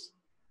stories.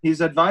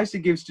 His advice he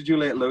gives to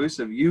Juliette Lewis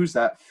of use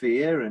that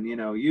fear and, you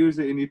know, use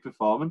it in your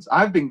performance.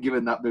 I've been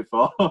given that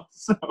before.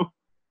 So,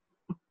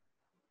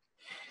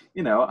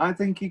 you know, I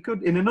think he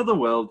could, in another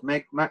world,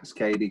 Max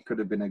Cady could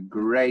have been a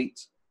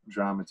great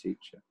drama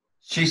teacher.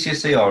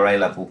 GCSE or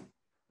A-level?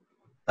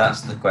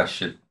 That's the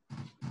question.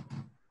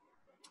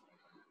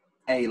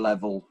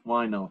 A-level,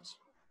 why not?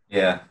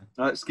 Yeah.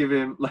 Let's give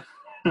him... What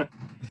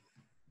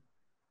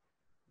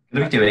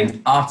are we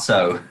doing?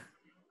 Arto.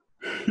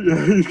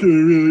 Yeah, he's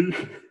gonna really...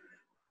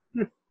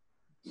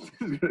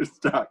 He's gonna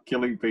start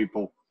killing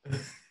people.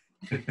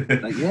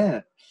 Like,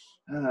 yeah,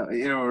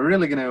 you know, we're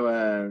really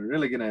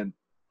gonna.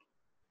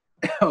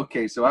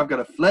 Okay, so I've got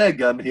a flare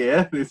gun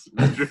here. This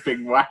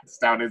dripping wax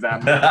down his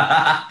hand.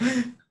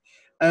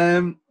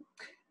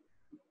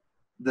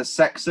 The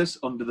Sexus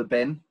Under the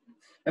Bin.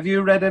 Have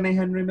you read any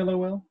Henry Miller,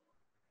 Will?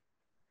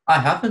 I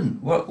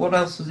haven't. What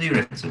else has he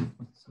written?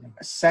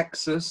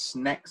 Sexus,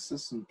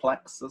 Nexus, and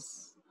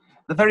Plexus.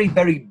 The very,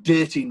 very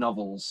dirty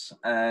novels.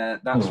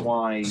 That's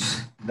why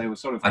they were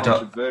sort of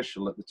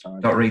controversial at the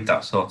time. Don't read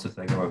that sort of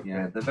thing.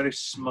 Yeah, they're very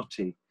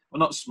smutty. Well,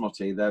 not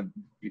smutty. They're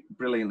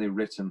brilliantly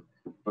written.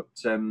 But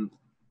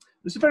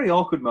there's a very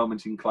awkward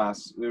moment in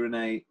class. We were in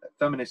a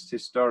feminist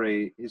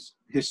history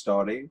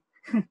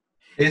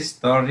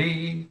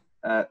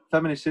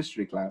feminist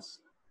history class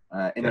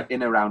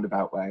in a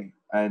roundabout way,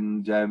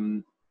 and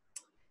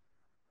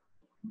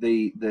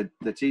the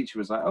teacher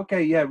was like,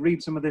 okay, yeah,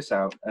 read some of this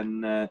out.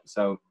 And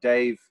so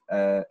Dave,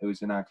 who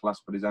was in our class,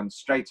 put his hand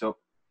straight up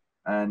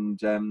and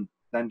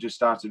then just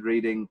started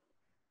reading.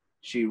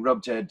 She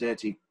rubbed her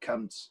dirty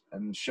cunt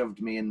and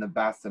shoved me in the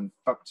bath and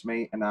fucked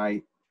me. And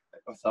I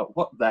thought,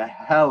 what the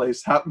hell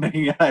is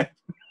happening?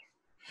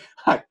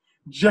 I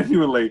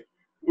genuinely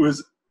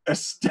was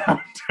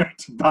astounded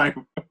by...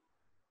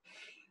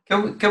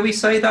 Can we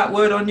say that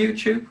word on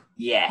YouTube?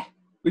 Yeah.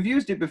 We've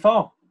used it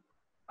before.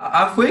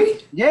 Have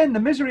we? Yeah, in the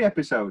Misery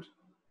episode.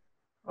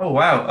 Oh,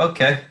 wow.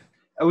 Okay.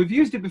 We've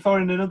used it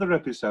before in another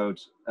episode.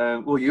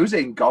 We'll use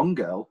it in Gone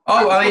Girl.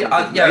 Oh,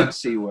 yeah.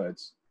 C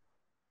words.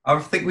 I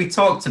think we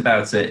talked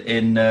about it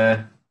in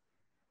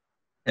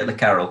Hitler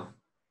Carol.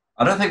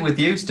 I don't think we've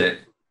used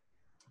it.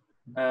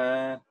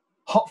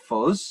 Hot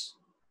Fuzz.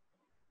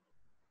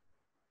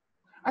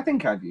 I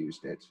think I've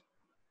used it.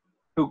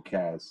 Who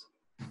cares?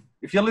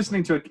 If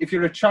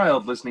you're a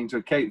child listening to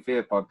a Cape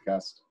Fear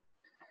podcast,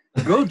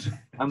 good.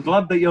 I'm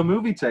glad that your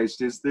movie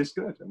taste is this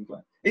good. I'm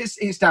glad.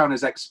 It's down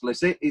as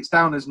explicit. It's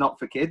down as not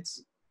for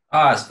kids.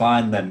 Ah, it's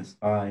fine then. It's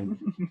fine.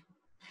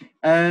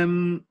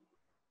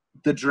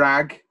 The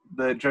drag,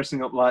 the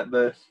dressing up like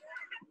the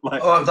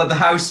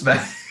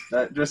housemaid.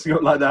 Dressing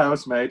up like the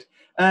housemaid.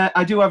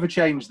 I do have a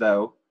change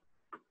though.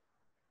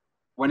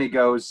 When he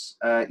goes,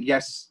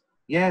 yes,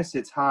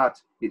 it's hard.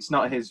 It's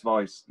not his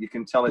voice. You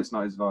can tell it's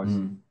not his voice.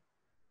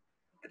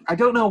 I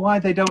don't know why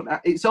they don't.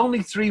 It's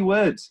only 3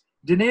 words.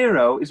 De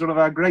Niro is one of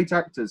our great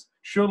actors.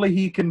 Surely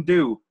he can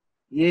do,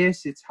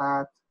 yes, it's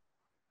hard.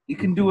 He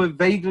can do a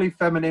vaguely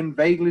feminine,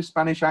 vaguely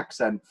Spanish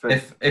accent. For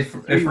if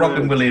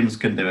Robin Williams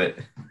can do it.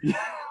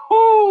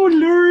 Oh,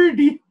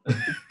 lordy.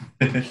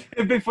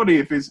 It'd be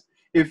funny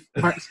if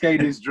Max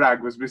Cady's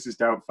drag was Mrs.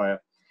 Doubtfire.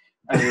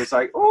 And he was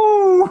like,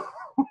 oh,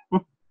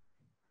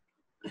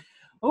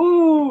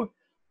 oh,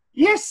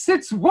 yes,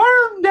 it's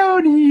warm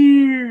down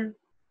here.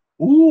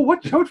 Oh,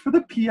 watch out for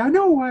the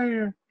piano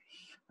wire.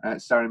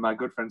 Starring my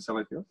good friend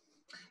Sally Field.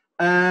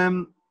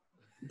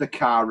 The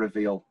car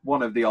reveal,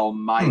 one of the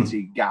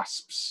almighty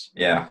gasps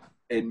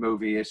in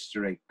movie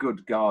history.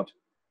 Good God.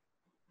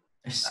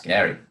 It's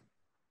scary.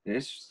 It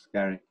is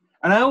scary.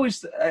 And I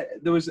always,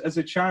 as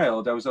a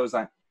child, I was always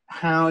like,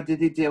 how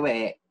did he do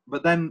it?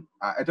 But then,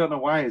 I don't know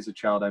why as a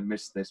child I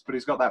missed this, but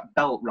he's got that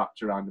belt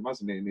wrapped around him,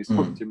 hasn't he? And he's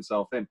hooked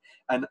himself in.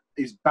 And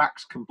his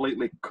back's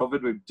completely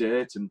covered with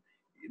dirt and,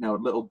 you know,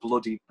 little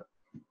bloody...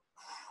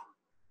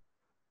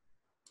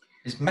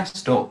 It's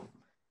messed up.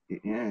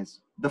 It is.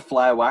 The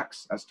flare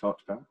wax, as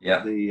talked about.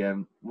 Yeah.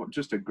 The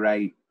just a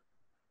great...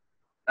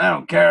 I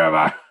don't care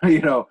about,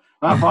 you know,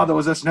 my father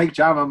was a snake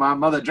charmer, my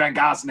mother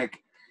drank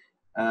arsenic.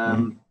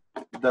 The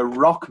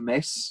rock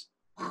miss.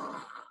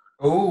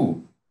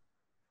 Oh.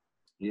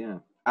 Yeah.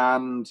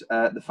 And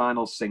the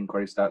final sync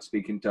where he starts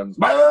speaking tongues.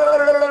 I'm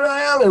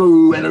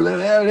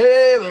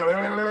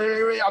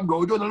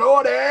going to the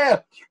Lord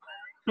here.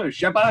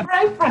 Shepherd.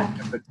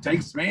 Shepherd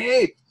takes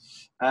me.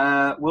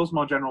 Will's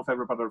more general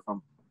favourite part of the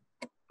film?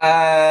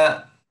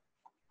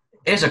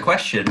 Here's a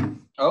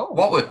question.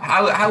 Oh.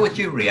 How would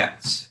you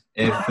react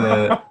if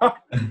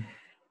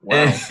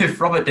Wow. If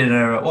Robert De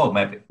Niro, well,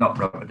 maybe not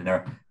Robert De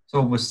Niro,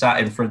 someone was sat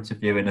in front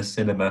of you in a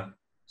cinema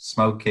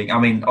smoking. I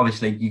mean,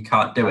 obviously you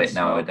can't do it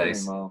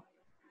nowadays.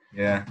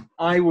 Yeah.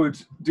 I would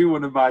do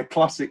one of my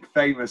classic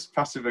famous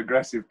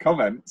passive-aggressive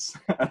comments,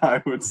 and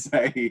I would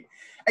say,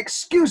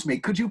 "Excuse me,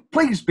 could you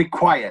please be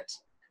quiet?"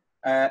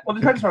 Well, it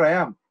depends where I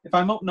am. If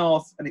I'm up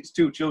north and it's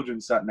two children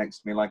sat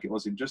next to me like it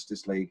was in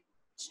Justice League,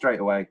 straight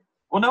away.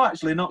 Well, no,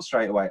 actually, not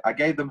straight away. I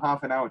gave them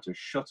half an hour to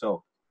shut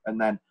up. And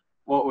then,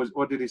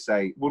 what did he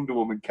say? Wonder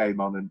Woman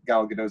came on, and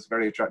Gal Gadot's a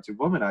very attractive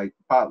woman. I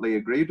partly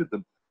agreed with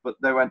them. But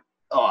they went,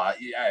 "Oh,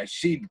 yeah,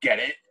 she'd get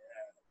it."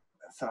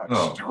 I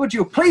thought, "Would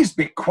you please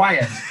be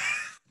quiet?"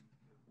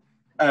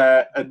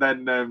 And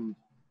then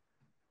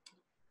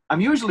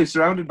I'm usually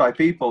surrounded by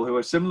people who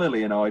are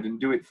similarly annoyed and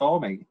do it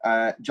for me.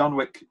 John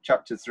Wick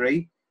Chapter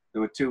 3,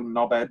 there were two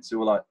knobheads who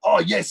were like,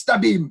 "Oh, yes,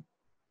 stab him."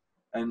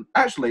 And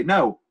actually,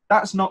 no,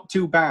 that's not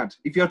too bad.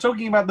 If you're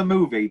talking about the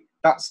movie,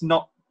 that's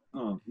not...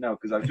 Oh, no,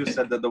 because I've just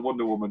said that the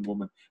Wonder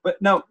Woman. But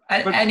no.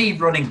 But, any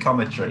running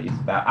commentary is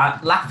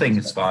about... laughing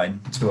is fine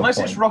to unless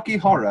a point. it's Rocky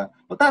Horror.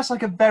 But that's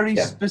like a very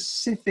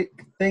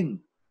specific thing.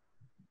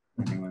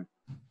 Anyway.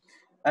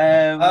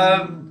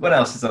 What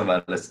else is on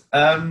my list?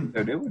 Don't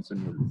know what's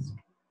on your list.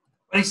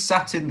 When he's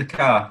sat in the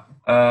car,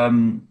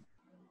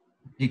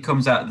 he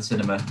comes out of the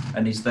cinema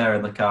and he's there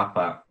in the car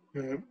park.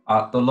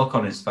 Mm-hmm. The look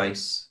on his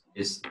face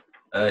is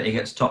he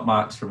gets top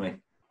marks from me.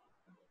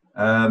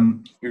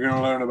 You're going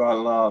to learn about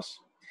loss.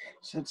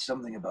 Said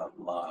something about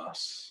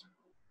loss.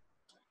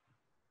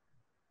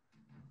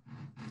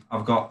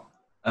 I've got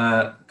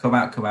Come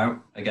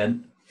Out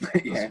again.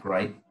 Yeah. That's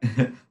great.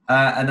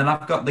 And then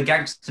I've got the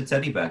Gangster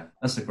Teddy Bear.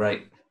 That's a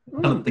great. I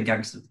love the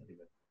Gangster Teddy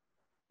Bear.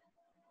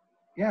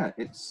 Yeah,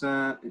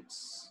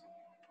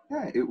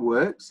 it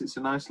works. It's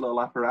a nice little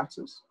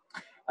apparatus.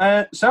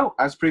 So,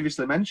 as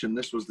previously mentioned,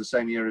 this was the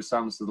same year as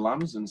Silence of the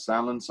Lambs, and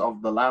Silence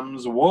of the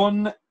Lambs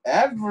won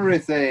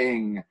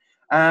everything.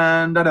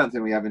 And I don't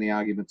think we have any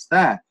arguments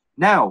there.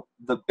 Now,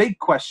 the big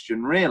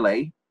question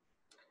really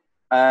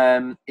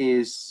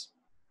is,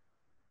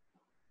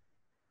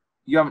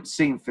 you haven't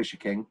seen Fisher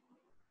King,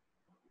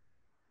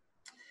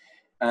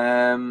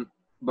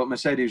 but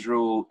Mercedes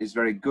Rule is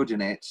very good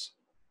in it.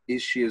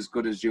 Is she as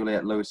good as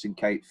Juliette Lewis in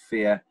Cape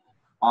Fear?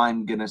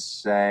 I'm going to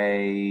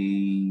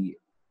say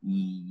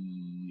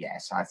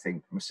yes. I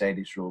think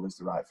Mercedes Rule is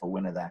the rightful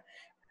winner there.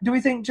 Do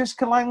we think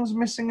Jessica Lange's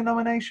missing a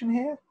nomination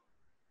here?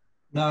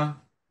 No.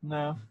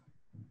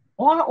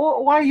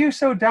 Why are you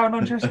so down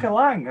on Jessica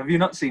Lange? Have you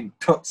not seen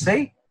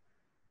Tootsie?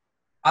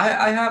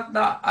 I have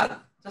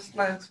not. Jessica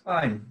Lange's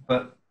fine,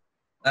 but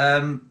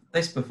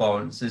this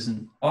performance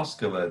isn't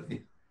Oscar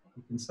worthy.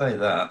 You can say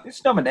that.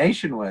 It's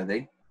nomination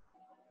worthy.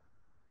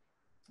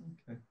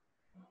 Okay.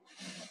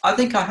 I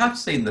think I have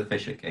seen The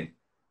Fisher King.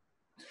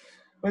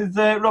 With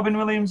Robin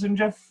Williams and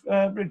Jeff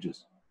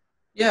Bridges?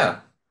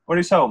 Yeah. Where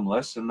he's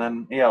homeless and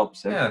then he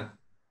helps him? Yeah.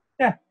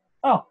 Yeah.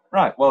 Oh,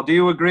 right. Well, do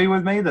you agree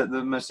with me that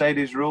the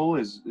Mercedes Rule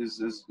is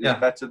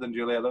better than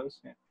Julia Lewis?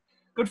 Yeah.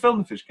 Good film,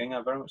 The Fish King.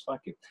 I very much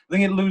like it. I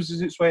think it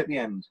loses its way at the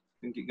end.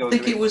 I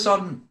think it was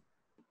on...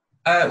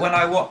 when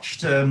I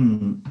watched... it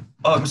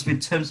must have been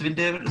Terms of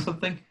Endearment or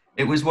something.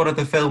 It was one of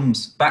the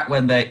films back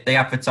when they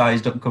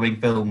advertised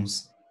upcoming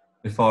films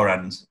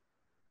beforehand.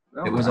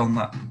 Oh, it was on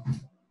that.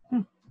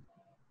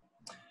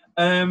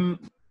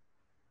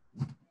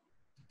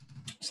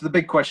 So the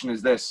big question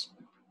is this.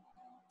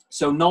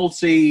 So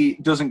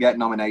Nolte doesn't get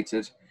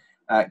nominated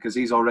because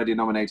he's already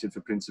nominated for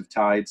Prince of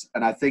Tides.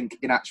 And I think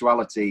in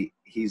actuality,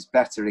 he's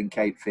better in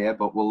Cape Fear,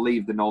 but we'll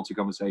leave the Nolte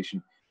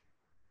conversation.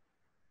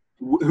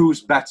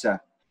 Who's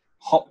better,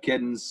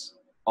 Hopkins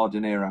or De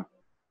Niro?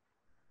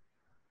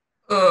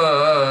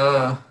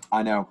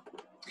 I know.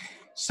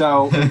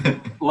 So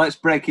let's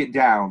break it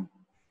down.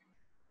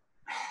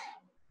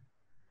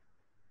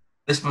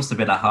 This must have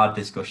been a hard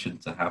discussion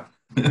to have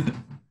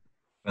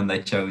when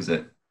they chose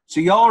it. So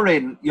you're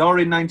in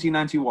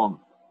 1991.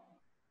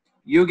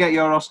 You get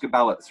your Oscar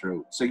ballot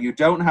through, so you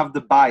don't have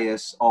the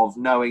bias of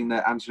knowing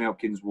that Anthony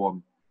Hopkins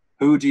won.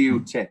 Who do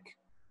you tick?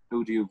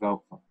 Who do you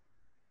vote for?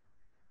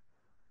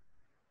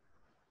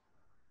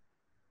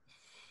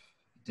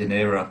 De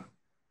Niro.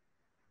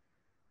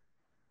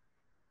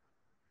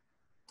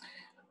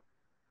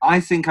 I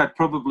think I'd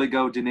probably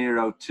go De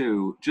Niro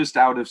too, just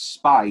out of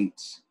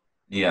spite.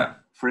 Yeah.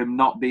 For him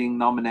not being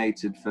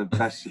nominated for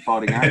Best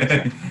Supporting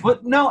Actor.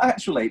 But no,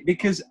 actually,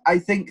 because I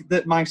think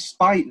that my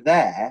spite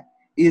there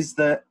is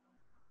that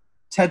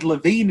Ted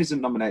Levine isn't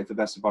nominated for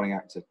Best Supporting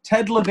Actor.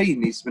 Ted Levine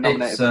needs to be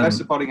nominated for Best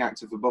Supporting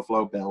Actor for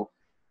Buffalo Bill,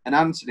 and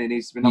Anthony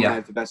needs to be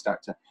nominated for Best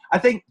Actor. I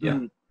think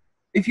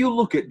if you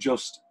look at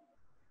just,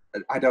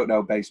 I don't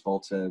know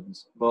baseball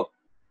terms, but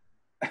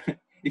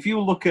if you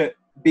look at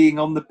being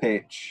on the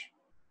pitch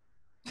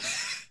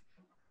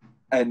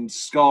and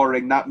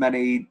scoring that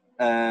many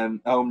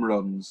home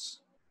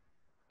runs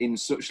in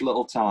such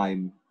little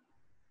time,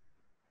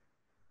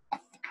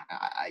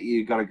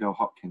 you got to go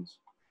Hopkins.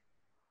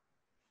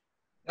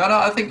 No,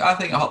 I think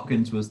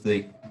Hopkins was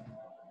the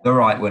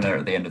right winner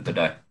at the end of the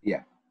day.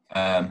 Yeah.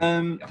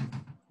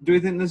 Do we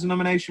think there's a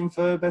nomination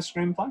for best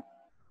screenplay?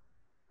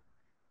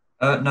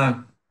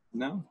 No.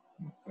 No.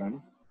 Fair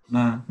enough.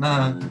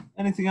 No.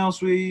 Anything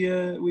else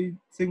we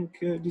think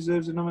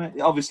deserves a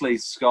nomination? Obviously,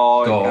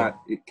 score.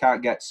 It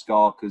can't get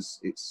score because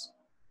it's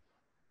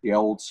the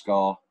old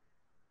score.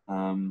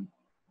 I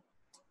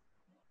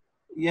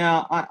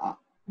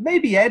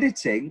maybe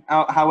editing.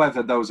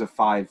 However, those are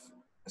 5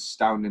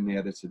 astoundingly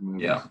edited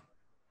movies. Yeah.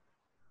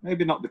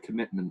 Maybe not the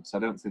commitments. I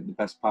don't think the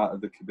best part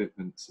of the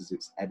commitments is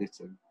its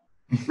editing.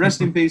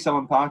 Rest in peace,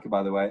 Alan Parker,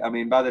 by the way. I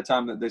mean, by the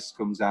time that this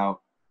comes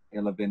out,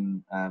 he'll have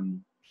been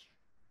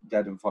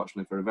dead,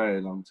 unfortunately, for a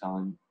very long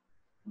time.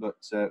 But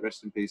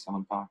rest in peace,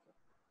 Alan Parker.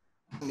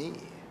 Me?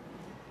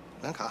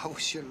 Look, I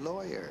was your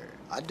lawyer.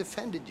 I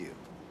defended you.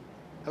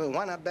 I mean,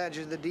 why not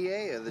badger the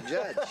DA or the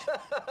judge?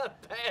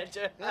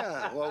 Badger.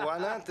 Yeah, well, why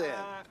not then?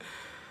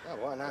 Yeah,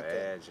 why not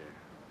then? Badger.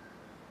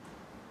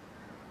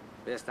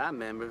 Best I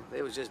remember,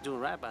 they was just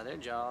doing right by their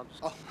jobs.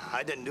 Oh,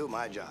 I didn't do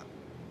my job.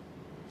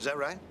 Is that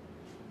right?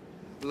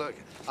 Look,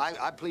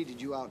 I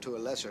pleaded you out to a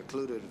lesser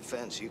included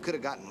offense. You could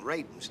have gotten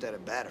rape instead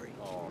of battery.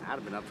 Oh, I'd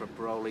have been up for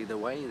parole either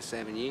way in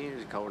 7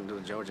 years, according to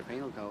the Georgia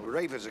Penal Code.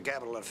 Rape is a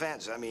capital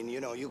offense. I mean, you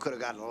know, you could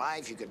have gotten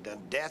life, you could have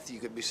done death, you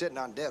could be sitting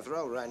on death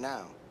row right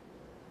now.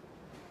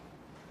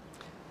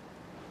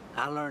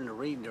 I learned to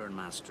read during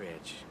my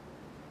stretch.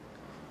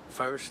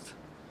 First,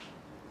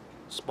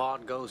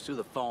 Spot goes through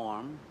the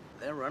farm,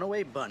 then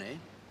Runaway Bunny,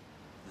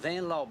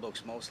 then law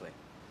books mostly.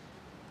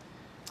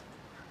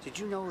 Did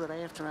you know that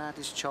after I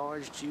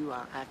discharged you,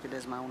 I acted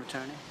as my own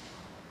attorney?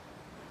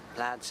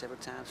 Applied several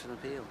times for an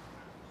appeal.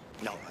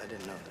 No, I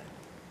didn't know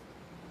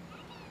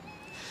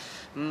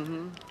that.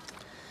 Mm-hmm.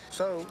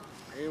 So,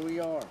 here we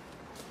are.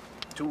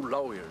 2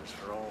 lawyers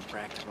for all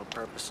practical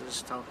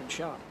purposes talking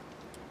shop.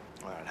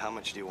 All right, how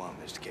much do you want,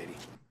 Mr. Cady?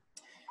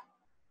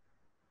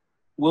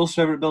 Will's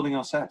favourite building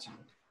or set?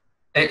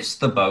 It's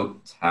the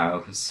boat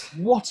house.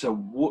 What a...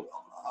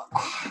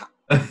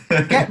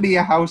 Get me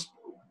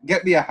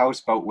a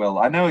houseboat, Will.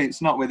 I know it's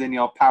not within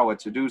your power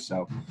to do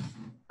so,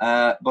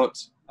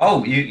 but...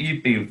 Oh,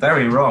 you'd be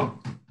very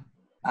wrong.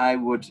 I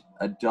would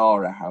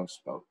adore a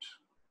houseboat.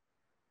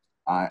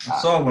 I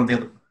saw one the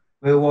other...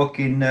 We were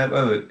walking...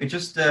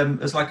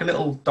 it's like a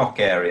little dock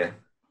area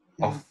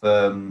off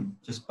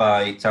just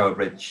by Tower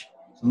Bridge.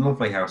 Some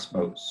lovely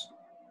houseboats.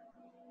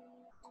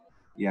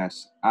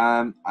 Yes.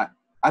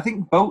 I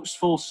think boats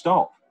full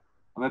stop.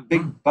 I'm a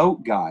big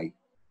boat guy.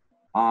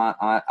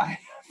 I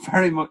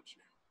very much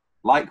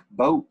like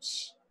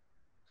boats.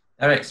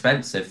 They're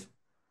expensive.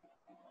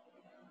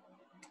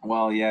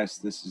 Well, yes,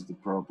 this is the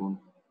problem.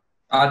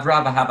 I'd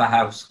rather have a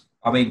house.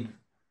 I mean,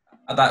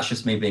 that's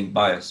just me being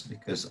biased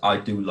because I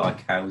do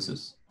like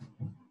houses.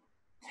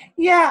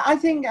 Yeah, I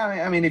think.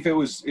 I mean, if it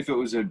was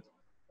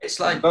it's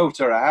like a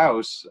boat or a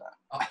house.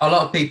 A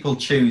lot of people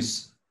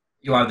choose.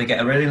 You either get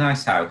a really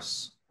nice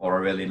house or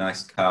a really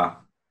nice car,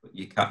 but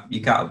you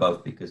can't have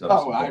both because.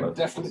 Oh, I would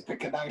definitely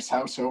pick a nice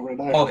house over a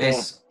nice. Oh,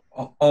 it's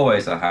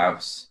always a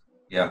house.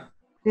 Yeah.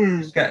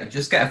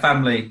 Just get a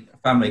family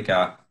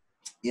car.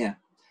 Yeah,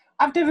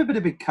 I've never been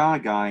a big car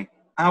guy.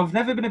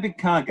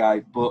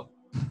 But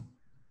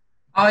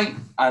I'd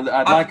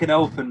like an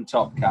open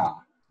top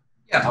car.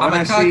 Yeah, I'm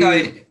a car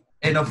guy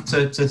enough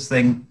to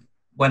think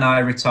when I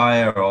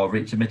retire or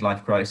reach a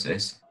midlife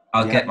crisis,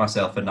 I'll get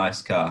myself a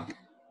nice car.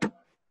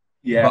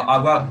 Yeah, but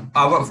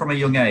I won't from a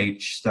young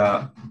age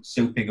start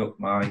souping up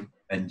my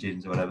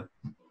engines or whatever.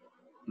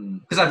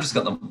 Because I've just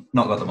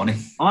not got the money.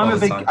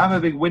 I'm a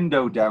big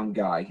window down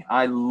guy.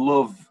 I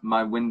love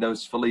my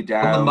windows fully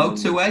down. On the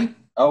motorway?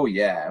 Oh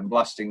yeah, and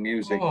blasting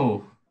music.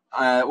 Oh.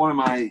 One of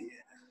my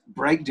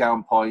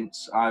breakdown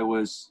points, I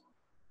was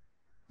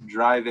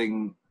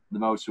driving the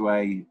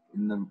motorway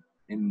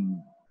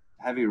in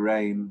heavy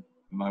rain,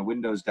 my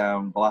windows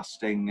down,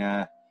 blasting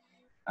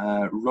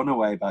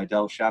 "Runaway" by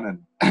Del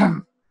Shannon.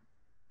 That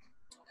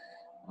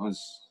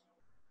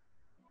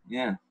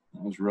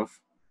was rough.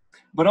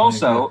 But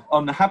also,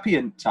 on the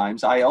happier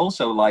times, I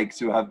also like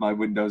to have my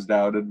windows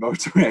down and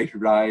motorway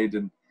ride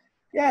and,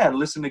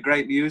 listen to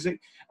great music.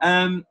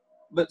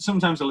 But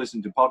sometimes I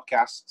listen to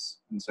podcasts,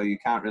 and so you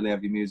can't really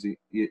have your music,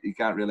 you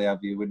can't really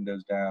have your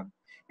windows down.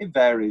 It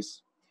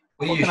varies.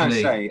 What can I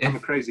say? I'm a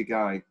crazy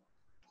guy.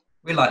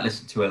 We like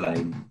listen to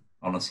Elaine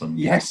on a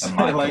Sunday. Yes,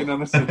 Elaine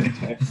on a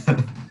Sunday.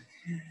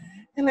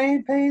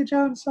 Elaine Page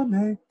on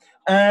Sunday.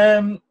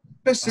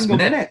 Best single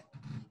minute.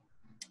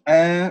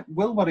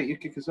 Will, why don't you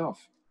kick us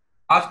off?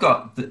 I've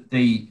got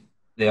the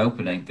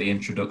opening, the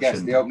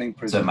introduction the opening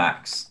to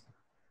Max,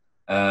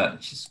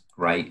 which is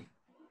great.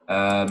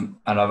 And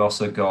I've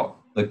also got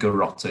the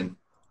garroting.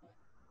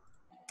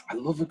 I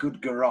love a good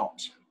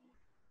garrote.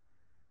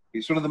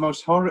 It's one of the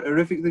most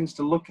horrific things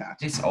to look at.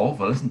 It's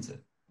awful, isn't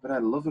it? But I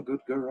love a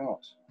good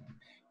garrote.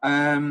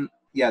 The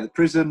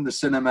prison, the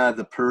cinema,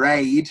 the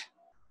parade.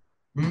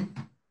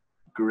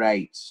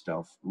 Great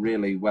stuff.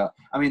 Really well.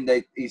 I mean,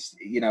 he's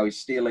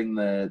stealing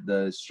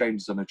the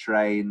strangers on a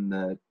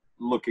train,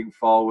 looking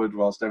forward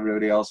whilst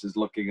everybody else is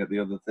looking at the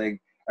other thing.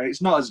 And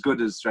it's not as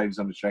good as Strangers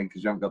on a Train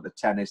because you haven't got the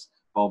tennis.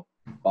 Bob.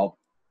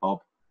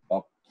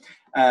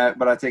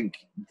 But I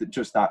think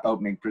just that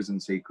opening prison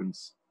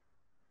sequence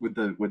with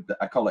the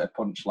I call it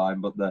a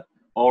punchline, but the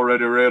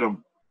already read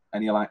 'em,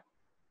 and you're like,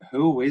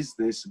 who is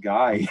this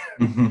guy?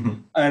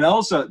 And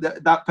also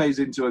that plays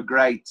into a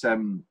great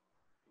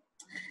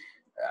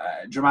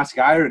dramatic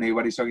irony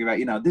when he's talking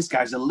about, this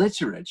guy's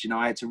illiterate.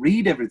 I had to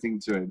read everything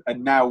to him,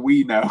 and now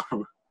we know.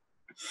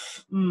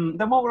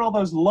 Then what were all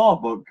those law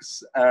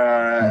books?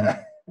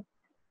 Yeah,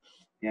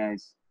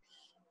 he's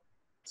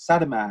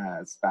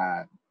sodomized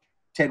by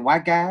 10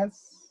 white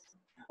guys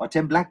or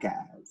 10 black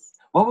guys.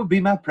 What would be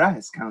my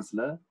price,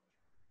 counselor?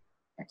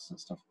 Excellent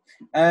stuff.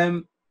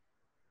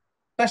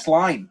 Best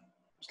line,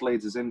 which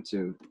leads us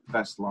into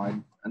best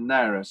line. And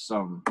there are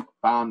some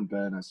barn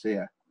burners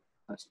here.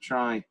 Let's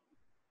try a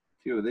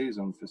few of these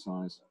on for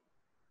size.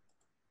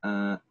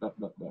 Not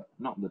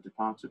The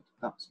Departed.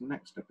 That's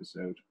next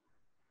episode.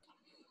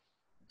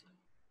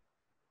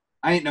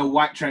 I ain't no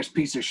white trash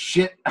piece of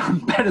shit. I'm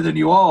better than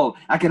you all.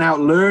 I can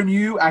outlearn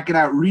you. I can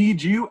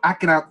outread you. I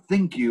can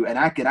outthink you. And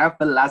I can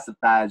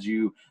outphilosophize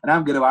you. And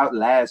I'm going to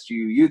outlast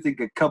you. You think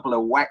a couple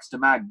of whacks to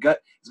my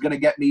gut is going to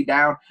get me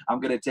down? I'm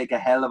going to take a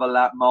hell of a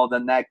lot more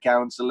than that,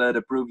 counselor,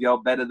 to prove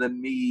you're better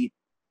than me.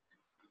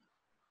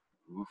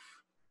 Oof.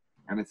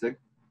 Anything?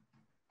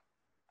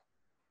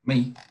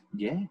 Me?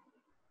 Yeah.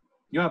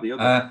 You are the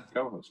other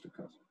co-host, of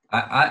course.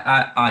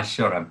 I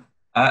sure am.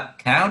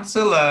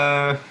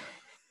 Counselor.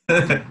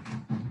 I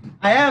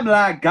am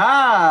like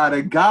God,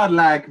 and God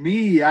like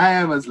me. I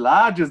am as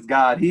large as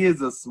God. He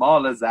is as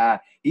small as I.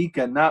 He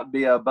cannot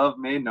be above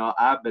me, nor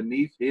I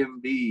beneath him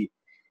be.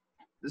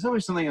 There's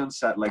always something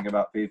unsettling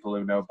about people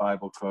who know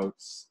Bible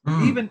quotes.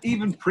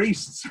 Even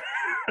priests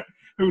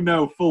who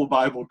know full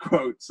Bible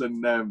quotes and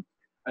know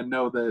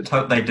the. I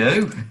hope they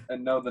do.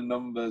 And know the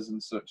numbers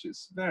and such.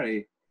 It's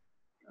very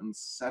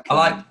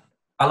unsettling.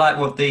 I like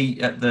what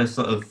the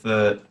sort of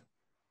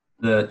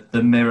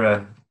the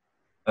mirror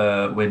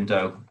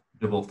window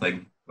double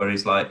thing where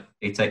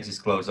he takes his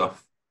clothes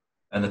off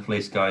and the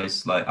police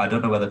guy's like, I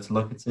don't know whether to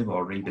look at him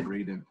or read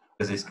him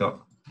because he's got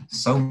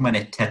so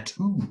many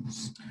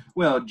tattoos.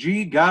 Well,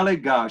 gee golly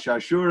gosh, I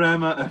sure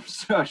am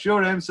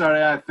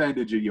sorry I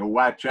offended you, you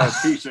white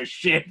trash piece of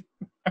shit.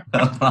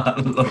 I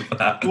love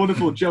that.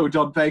 Wonderful Joe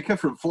Don Baker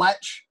from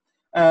Fletch.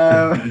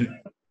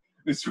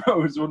 It's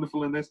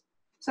wonderful in this.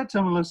 Is that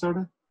Tommy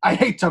Lasorda? I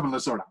hate Tommy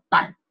Lasorda.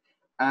 Bang.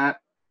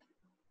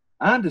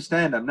 I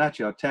understand I'm not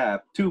your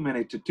type. Too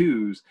many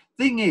tattoos.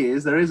 Thing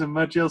is, there isn't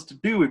much else to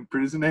do in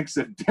prison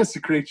except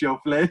desecrate your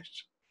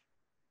flesh.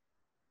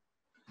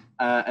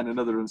 And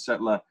another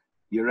unsettler.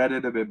 You ready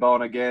to be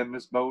born again,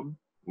 Miss Bowden?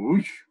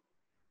 Whoosh.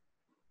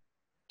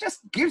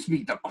 Just gives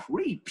me the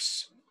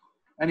creeps.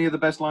 Any of the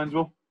best lines,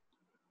 Will?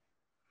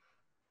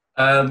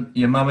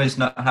 Your mum is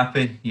not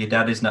happy. Your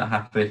dad is not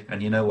happy.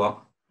 And you know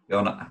what?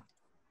 You're not happy.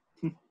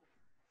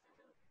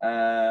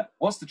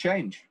 What's the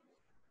change?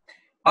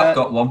 I've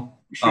got one.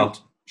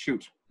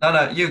 Shoot.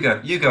 No, you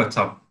go,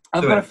 Tom.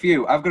 I've got a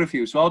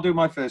few. So I'll do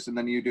my first and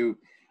then you do.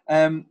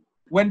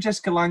 When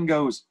Jessica Lange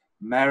goes,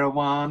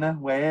 marijuana,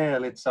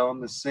 well, it's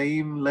on the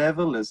same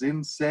level as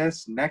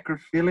incest,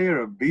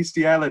 necrophilia, or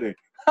bestiality.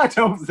 I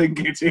don't think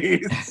it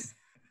is.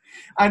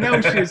 I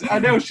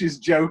know she's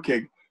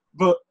joking,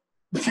 but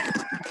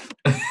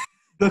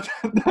the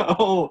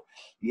whole,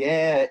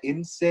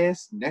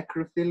 incest,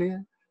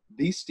 necrophilia,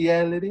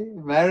 bestiality,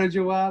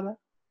 marijuana.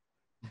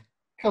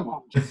 Come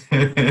on.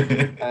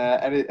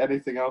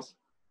 Anything else?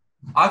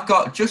 I've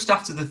got just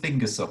after the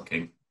finger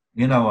sucking.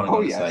 You know what I'm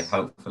going to say,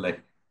 hopefully.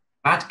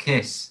 Bad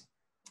kiss.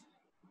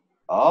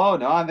 Oh,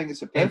 no, I think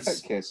it's a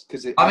perfect kiss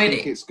because I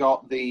think it's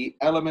got the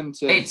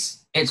element of...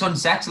 It's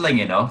unsettling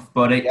enough,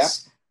 but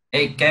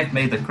it gave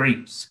me the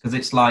creeps because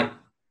it's like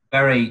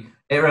very...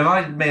 It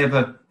reminded me of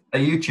a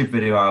YouTube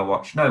video I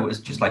watched. No, it was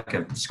just like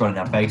scrolling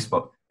down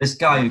Facebook. This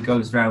guy who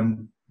goes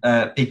around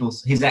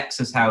his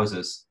ex's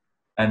houses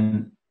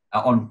and...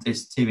 on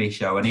its TV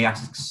show, and he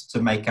asks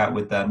to make out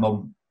with their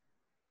mum.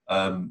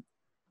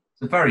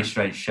 It's a very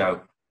strange show.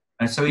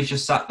 And so he's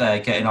just sat there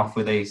getting off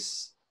with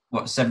these,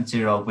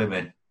 70-year-old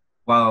women,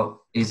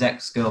 while his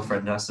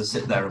ex-girlfriend has to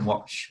sit there and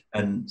watch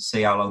and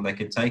see how long they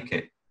can take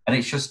it. And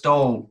it's just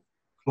all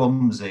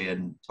clumsy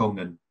and tongue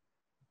and...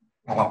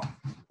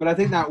 But I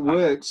think that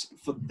works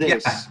for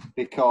this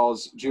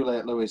because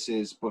Juliette Lewis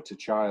is but a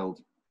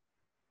child.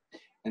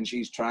 And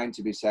she's trying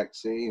to be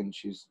sexy and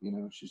she's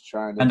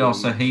trying to And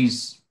also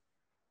he's...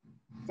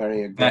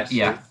 very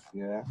aggressive.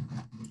 Yeah.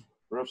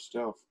 Rough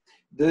stuff.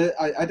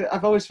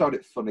 I've always found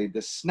it funny,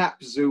 the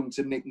snap zoom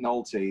to Nick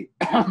Nolte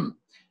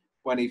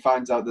when he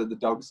finds out that the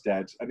dog's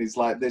dead and he's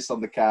like this on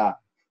the car.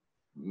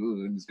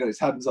 Ooh, and he's got his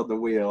hands on the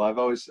wheel.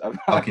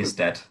 Dog is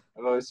dead.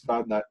 I've always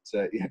found that,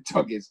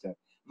 dog is dead.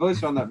 I've always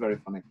found that very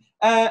funny.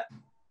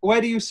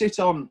 Where do you sit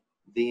on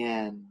the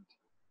end?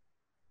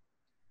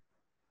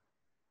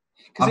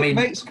 Because it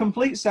makes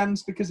complete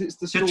sense because it's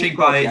the school judging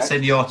by it's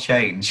in your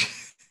change.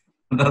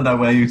 I don't know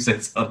where you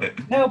sit on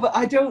it. No, but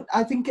I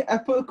think I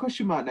put a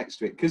question mark next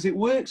to it because it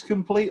works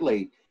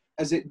completely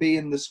as it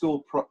being the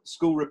school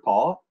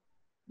report.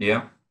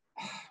 Yeah.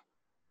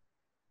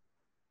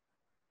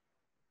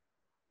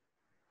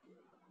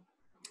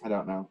 I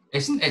don't know.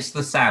 It's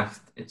the South.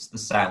 It's the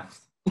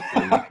South.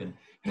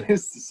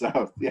 It's the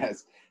South.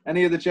 Yes.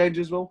 Any other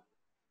changes, Will?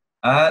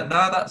 No,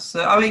 that's.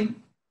 I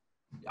mean,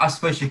 I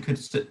suppose you could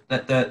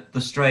the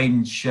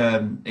strange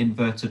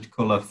inverted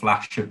color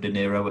flash of De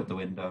Niro at the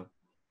window,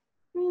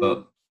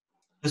 but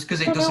just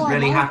because it doesn't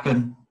really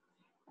happen,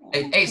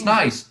 it's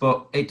nice,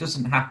 but it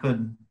doesn't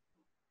happen.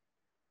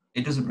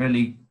 It doesn't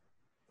really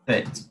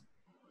fit.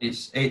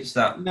 It's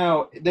that.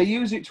 No, they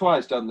use it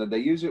twice, don't they? They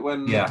use it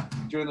when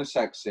during the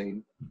sex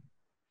scene,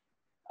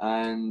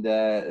 and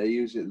they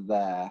use it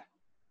there.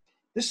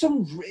 There's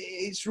some.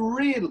 It's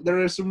real.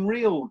 There are some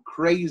real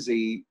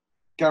crazy.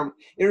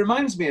 It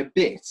reminds me a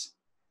bit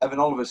of an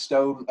Oliver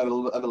Stone,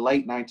 of a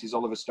late '90s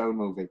Oliver Stone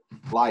movie,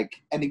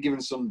 like Any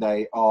Given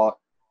Sunday or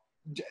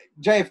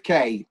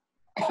JFK.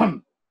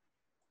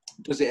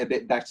 Does it a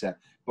bit better,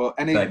 but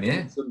Any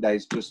Given Sunday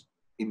is just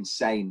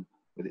insane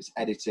with its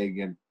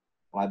editing and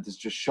like there's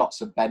just shots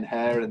of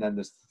Ben-Hur and then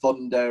there's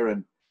thunder,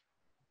 and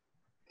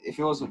if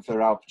it wasn't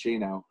for Al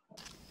Pacino.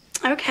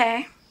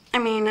 Okay, I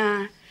mean,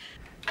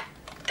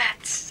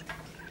 that's.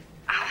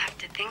 I'll have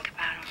to think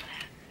about all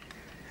that.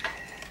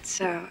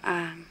 So,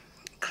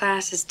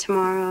 class is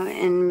tomorrow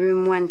in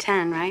room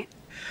 110, right?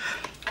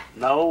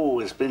 No,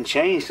 it's been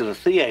changed to the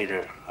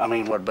theater. I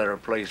mean, what better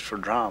place for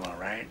drama,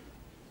 right?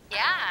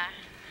 Yeah.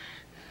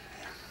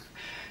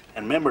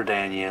 And remember,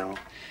 Danielle,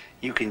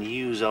 you can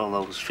use all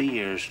those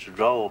fears to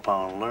draw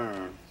upon and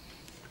learn.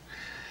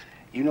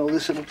 You know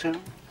this little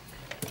tune?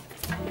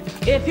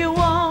 If you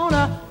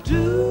wanna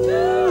do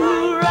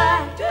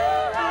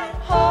right,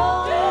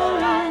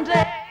 hold on,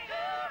 day.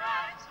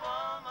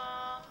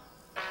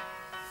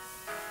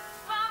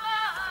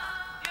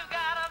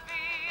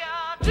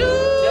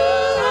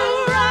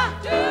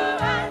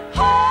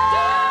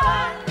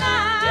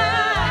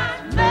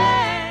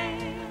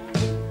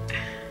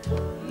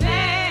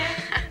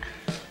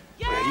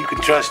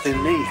 Trust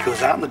in me,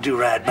 because I'm the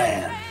do-right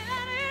man.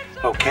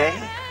 Okay?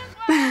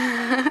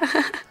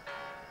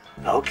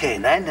 Okay,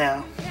 night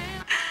now.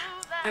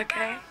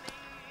 Okay.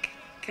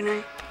 Good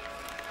night.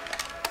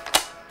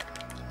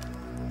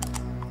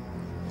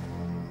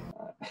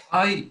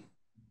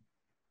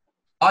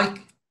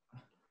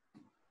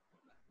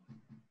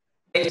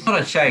 It's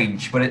not a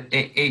change, but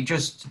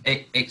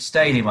it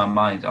stayed in my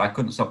mind. I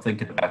couldn't stop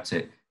thinking about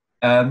it.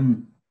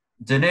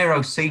 De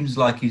Niro seems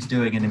like he's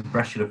doing an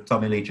impression of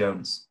Tommy Lee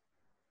Jones.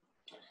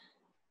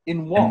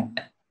 In what?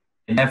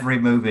 In every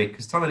movie,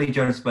 because Tommy Lee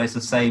Jones plays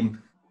the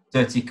same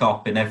dirty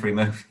cop in every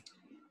movie.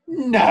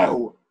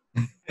 No.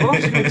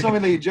 Tommy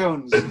Lee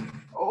Jones.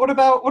 What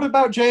about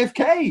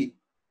JFK?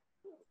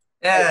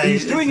 Yeah,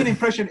 he's doing an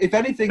impression. If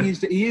anything,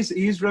 he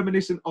is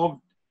reminiscent of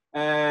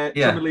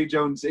Tommy Lee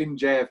Jones in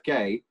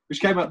JFK,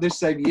 which came out this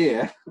same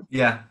year.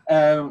 Yeah.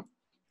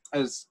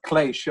 As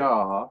Clay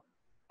Shaw,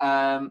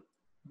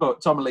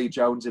 but Tommy Lee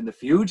Jones in The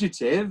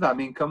Fugitive. I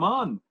mean, come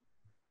on.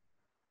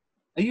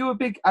 Are you a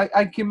big?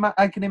 I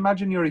can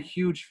imagine you're a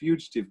huge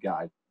Fugitive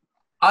guy.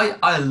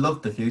 I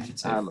love The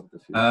Fugitive. I love The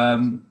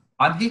Fugitive.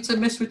 I'm hit and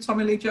miss with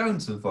Tommy Lee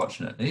Jones,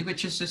 unfortunately,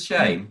 which is a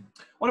shame.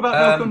 What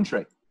about No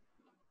Country?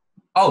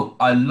 Oh,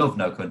 I love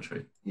No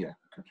Country. Yeah,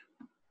 Country.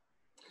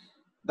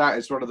 That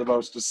is one of the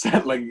most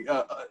unsettling,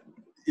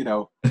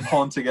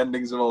 haunting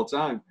endings of all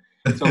time.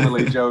 Tommy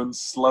Lee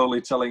Jones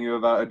slowly telling you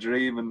about a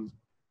dream and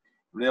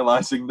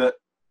realizing that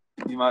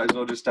you might as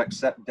well just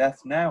accept death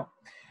now.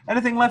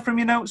 Anything left from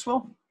your notes,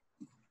 Will?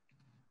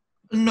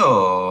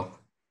 No.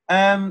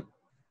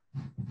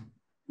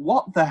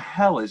 What the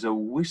hell is a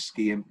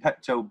whiskey and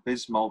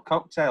Pepto-Bismol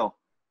cocktail?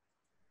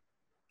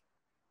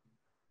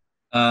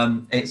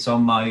 It's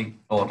on my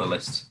order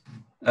list.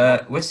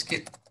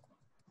 Whiskey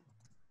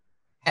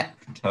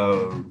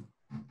Pepto.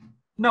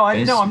 No,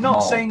 I'm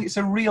not saying it's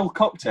a real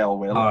cocktail,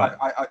 Will. Right.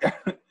 I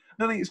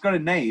don't think it's got a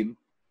name.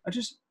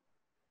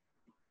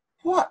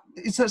 What?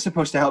 Is that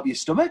supposed to help your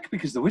stomach?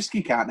 Because the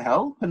whiskey can't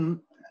help? And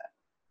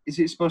is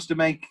it supposed to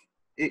make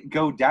it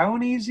go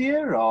down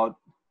easier, or?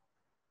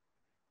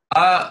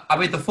 I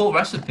mean, the full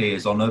recipe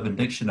is on Urban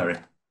Dictionary.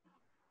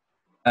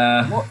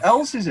 What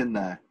else is in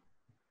there?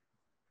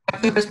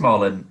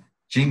 Pepto-Bismol and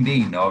Jim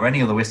Beam or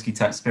any other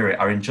whiskey-type spirit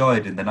are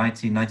enjoyed in the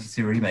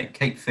 1992 remake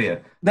Cape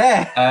Fear.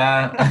 There!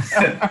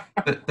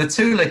 The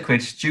two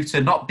liquids, due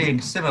to not being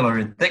similar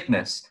in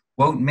thickness,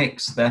 won't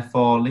mix,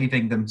 therefore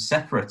leaving them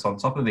separate on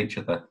top of each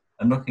other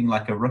and looking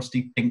like a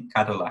rusty pink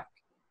Cadillac.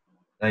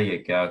 There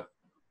you go.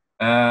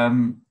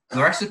 The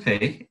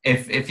recipe,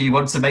 if you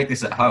want to make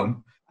this at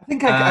home...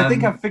 I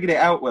think I've figured it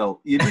out, Will.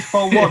 You just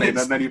pour one in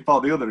and then you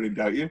pour the other in,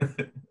 don't you?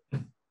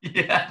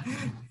 Yeah.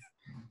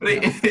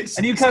 But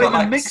and you can't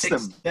even mix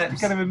them. You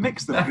can't even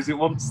mix them because it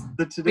wants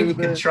to do you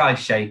can try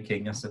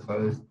shaking, I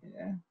suppose.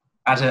 Yeah.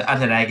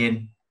 Add an egg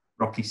in,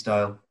 Rocky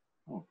style.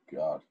 Oh,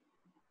 God.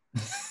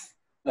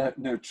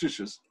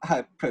 Nutritious,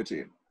 high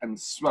protein, and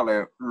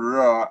swallow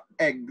raw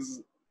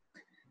eggs.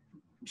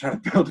 I'm trying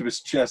to build up his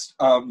chest,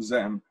 arms,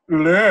 and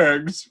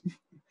legs.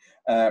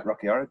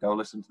 Rocky Horror, go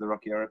listen to the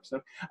Rocky Horror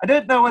episode. I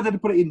don't know whether to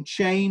put it in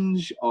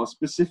change or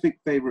specific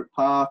favourite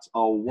part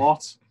or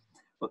what,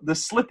 but the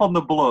slip on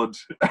the blood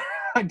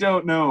I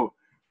don't know.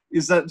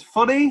 Is that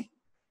funny?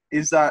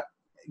 Is that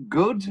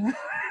good?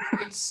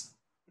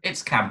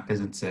 It's camp,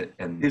 isn't it?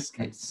 And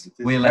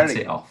we let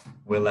it off.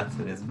 We'll let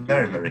it. It's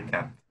very, very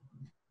camp.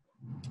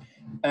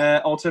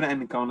 Alternate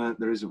ending corner,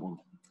 there isn't one.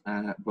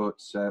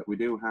 But we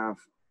do have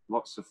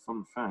lots of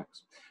fun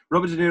facts.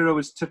 Robert De Niro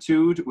was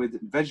tattooed with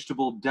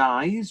vegetable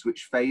dyes,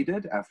 which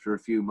faded after a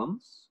few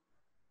months.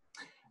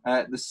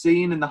 The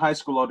scene in the high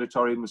school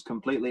auditorium was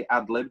completely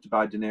ad-libbed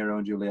by De Niro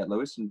and Juliette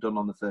Lewis and done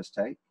on the first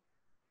take.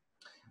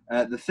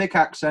 The thick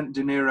accent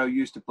De Niro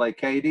used to play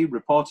Cady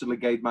reportedly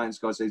gave Martin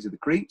Scorsese the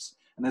creeps,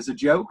 and as a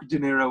joke, De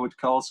Niro would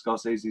call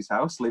Scorsese's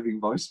house,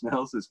 leaving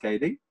voicemails as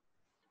Cady.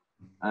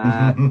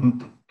 Are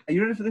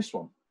you ready for this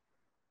one?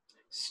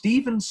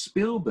 Steven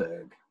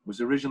Spielberg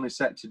was originally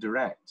set to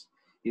direct.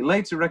 He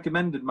later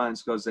recommended Martin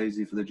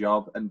Scorsese for the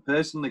job and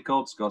personally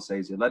called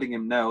Scorsese, letting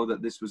him know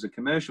that this was a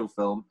commercial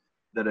film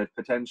that had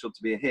potential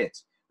to be a hit,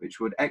 which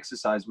would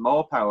exercise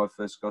more power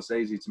for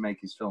Scorsese to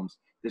make his films.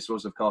 This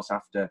was, of course,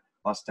 after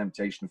Last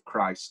Temptation of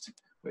Christ,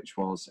 which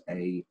was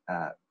a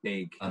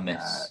big... A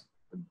miss.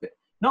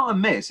 Not a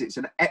miss, it's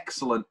an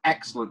excellent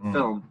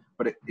film,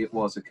 but it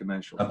was a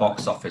commercial. A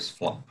box office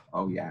flop.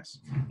 Oh, yes.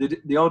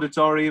 The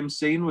auditorium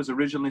scene was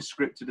originally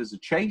scripted as a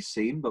chase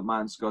scene, but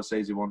Martin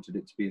Scorsese wanted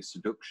it to be a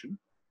seduction.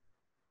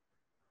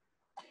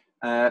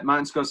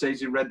 Martin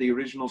Scorsese read the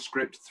original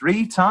script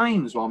 3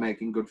 times while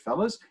making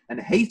Goodfellas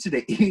and hated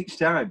it each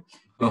time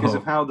because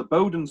of how the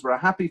Bowdens were a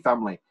happy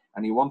family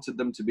and he wanted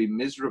them to be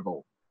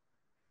miserable.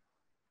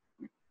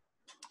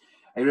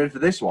 Are you ready for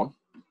this one?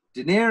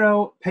 De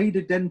Niro paid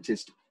a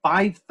dentist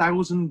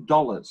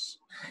 $5,000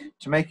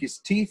 to make his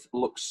teeth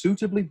look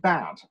suitably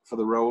bad for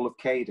the role of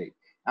Cady.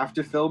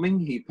 After filming,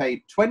 he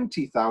paid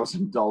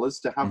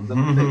 $20,000 to have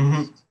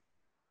them fixed.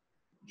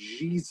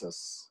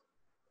 Jesus.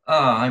 Oh,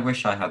 I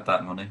wish I had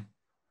that money.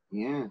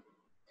 Yeah.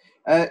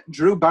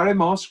 Drew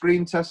Barrymore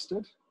screen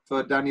tested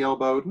for Danielle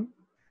Bowden.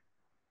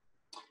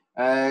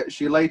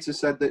 She later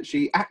said that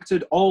she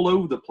acted all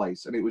over the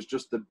place and it was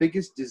just the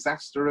biggest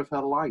disaster of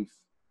her life.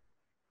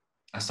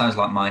 That sounds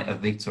like my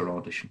Evita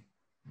audition.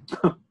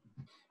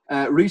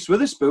 Reese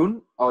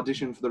Witherspoon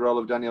auditioned for the role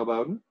of Danielle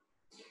Bowden.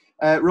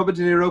 Robert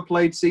De Niro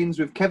played scenes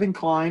with Kevin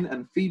Kline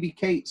and Phoebe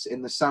Cates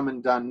in the Sam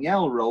and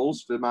Danielle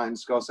roles for Martin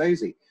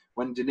Scorsese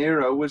when De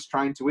Niro was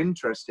trying to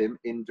interest him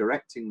in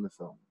directing the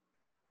film.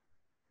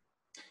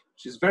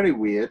 Which is very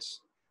weird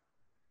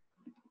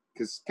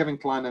because Kevin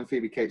Kline and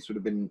Phoebe Cates would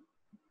have been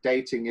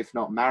dating, if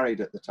not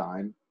married at the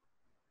time.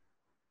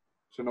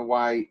 I don't know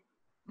why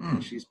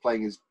she's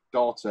playing his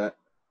daughter.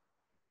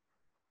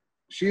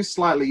 She is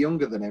slightly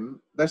younger than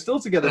him. They're still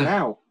together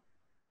now.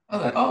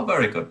 Oh,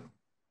 very good.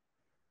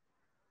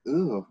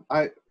 Ooh,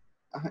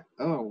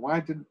 why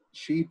did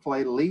she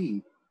play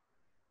Lee?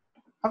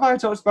 Have I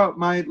talked about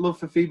my love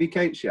for Phoebe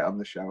Cates yet on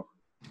the show?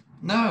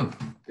 No.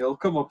 It'll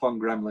come up on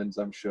Gremlins,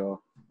 I'm sure.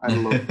 I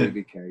love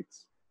Phoebe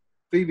Cates.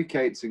 Phoebe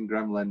Cates in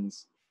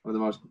Gremlins, one of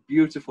the most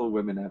beautiful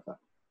women ever.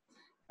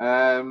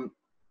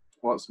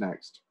 What's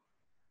next?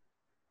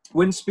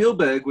 When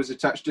Spielberg was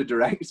attached to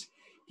direct,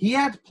 he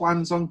had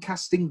plans on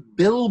casting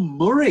Bill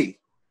Murray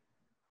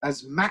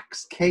as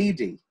Max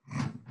Cady.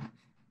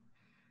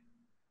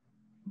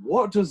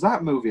 What does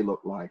that movie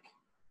look like?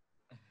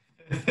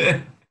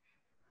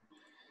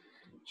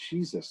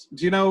 Jesus.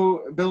 Do you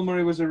know Bill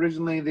Murray was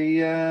originally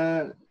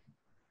going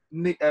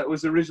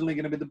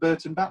to be the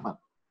Burton Batman?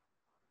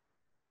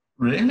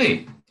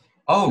 Really?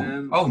 Oh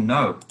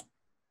no.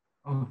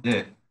 Oh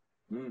dear.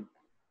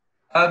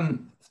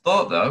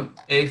 Thought though,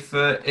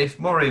 if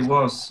Murray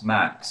was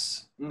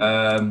Max,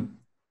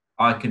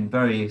 I can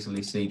very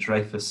easily see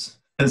Dreyfus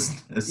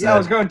as I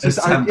was going to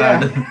say,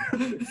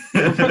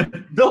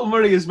 Bill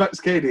Murray as Max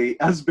Cady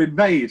has been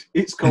made.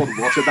 It's called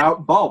What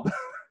About Bob?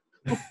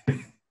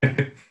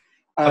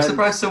 I'm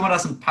surprised someone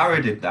hasn't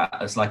parodied that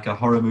as like a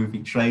horror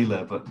movie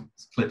trailer, but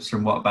clips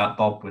from What About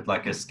Bob with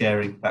like a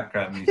scary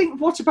background music. I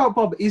think What About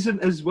Bob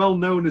isn't as well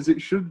known as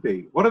it should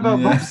be. What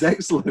About Bob's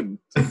excellent.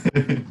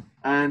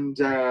 And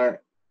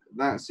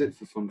that's it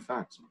for fun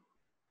facts.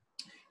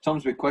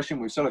 Tom's big question,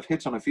 we've sort of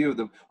hit on a few of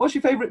them. What's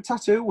your favourite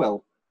tattoo,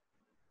 Will?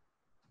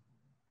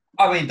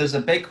 I mean, there's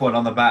a big one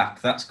on the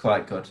back. That's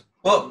quite good.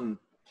 Well,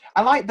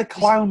 I like the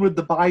clown with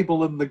the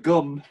Bible and the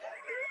gun.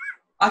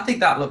 I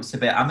think that looks a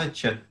bit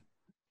amateur.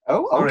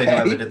 Oh, okay.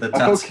 Sorry, whoever did the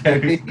tattoo.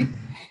 Okay.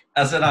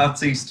 As an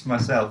artiste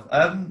myself.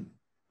 I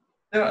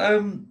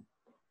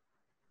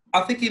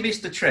think he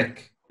missed the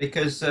trick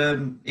because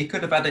he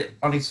could have had it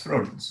on his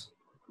front,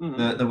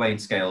 the weighing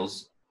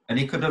scales, and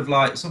he could have,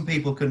 like, some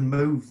people can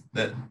move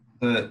the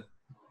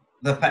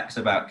pecs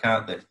about,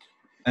 can't they?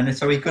 And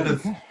so he could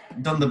have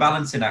done the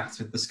balancing act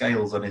with the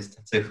scales on his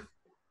tattoo.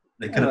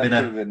 It could have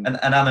been an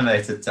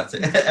animated tattoo.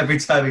 Every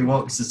time he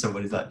walks to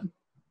someone, he's like...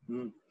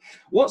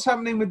 What's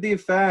happening with the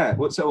affair?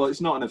 Well, it's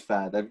not an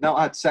affair. They've not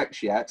had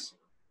sex yet.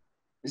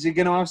 Is he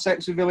going to have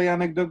sex with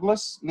Illeana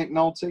Douglas, Nick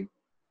Nolte?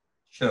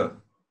 Sure.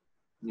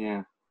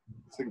 Yeah,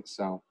 I think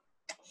so.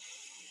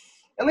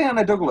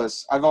 Illeana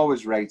Douglas, I've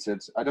always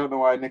rated. I don't know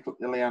why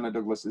Illeana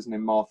Douglas isn't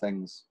in more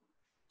things.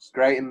 She's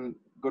great in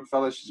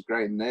Goodfellas. She's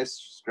great in this.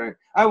 She's great.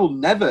 I will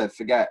never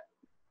forget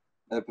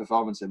her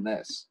performance in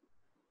this.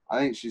 I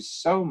think she's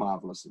so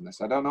marvellous in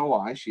this. I don't know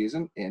why she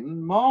isn't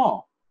in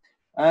more.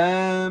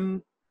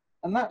 And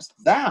that's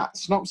that.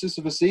 Synopsis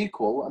of a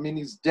sequel. I mean,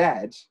 he's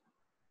dead.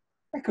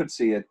 I could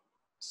see a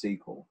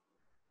sequel.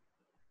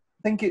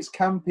 I think it's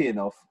campy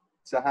enough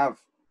to have...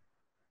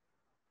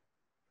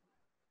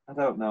 I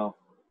don't know.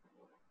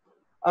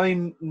 I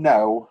mean,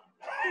 no.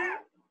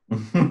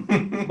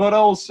 But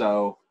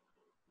also,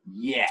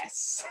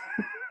 yes.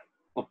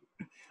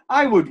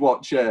 I would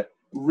watch a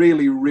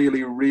really,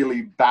 really,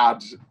 really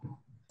bad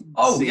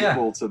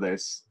sequel to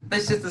this.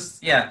 This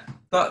is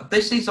but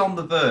this is on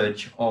the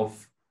verge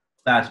of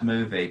bad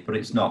movie, but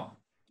it's not,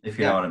 if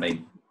you know what I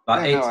mean.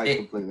 Like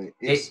completely.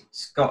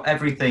 It's got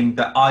everything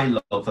that I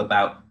love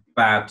about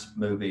bad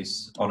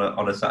movies on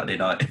a Saturday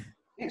night.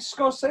 It's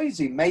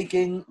Scorsese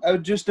making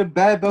just a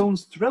bare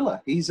bones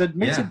thriller. He's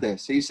admitted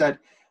this. He said,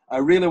 I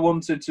really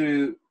wanted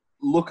to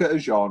look at a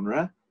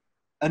genre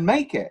and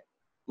make it.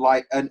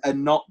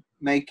 And not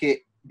make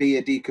it be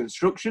a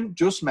deconstruction,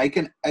 just make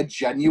a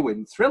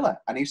genuine thriller.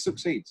 And he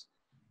succeeds.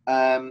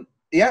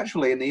 He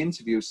actually, in the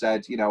interview,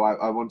 said,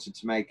 I wanted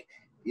to make,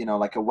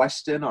 like a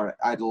Western, or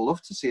I'd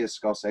love to see a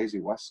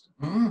Scorsese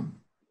Western.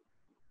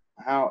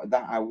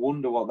 I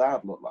wonder what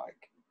that would look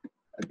like.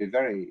 I'd be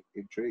very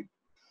intrigued.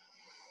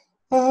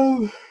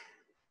 And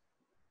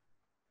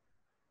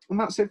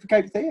that's it for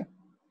Cape Theatre.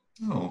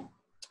 Oh.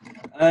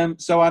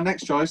 So our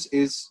next choice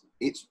is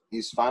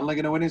he's finally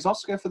going to win his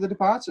Oscar for The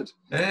Departed.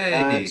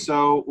 Hey.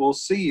 So we'll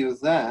see you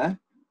there,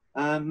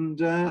 and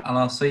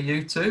I'll see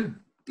you too.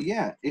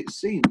 Yeah, it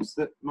seems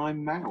that my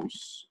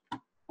mouse.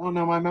 Oh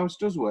no, my mouse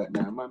does work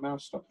now. My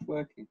mouse stopped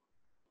working.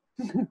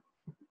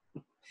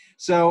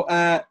 So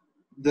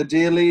the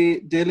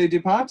dearly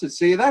departed.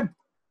 See you then.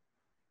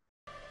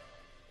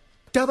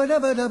 Da ba da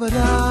ba da ba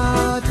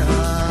da.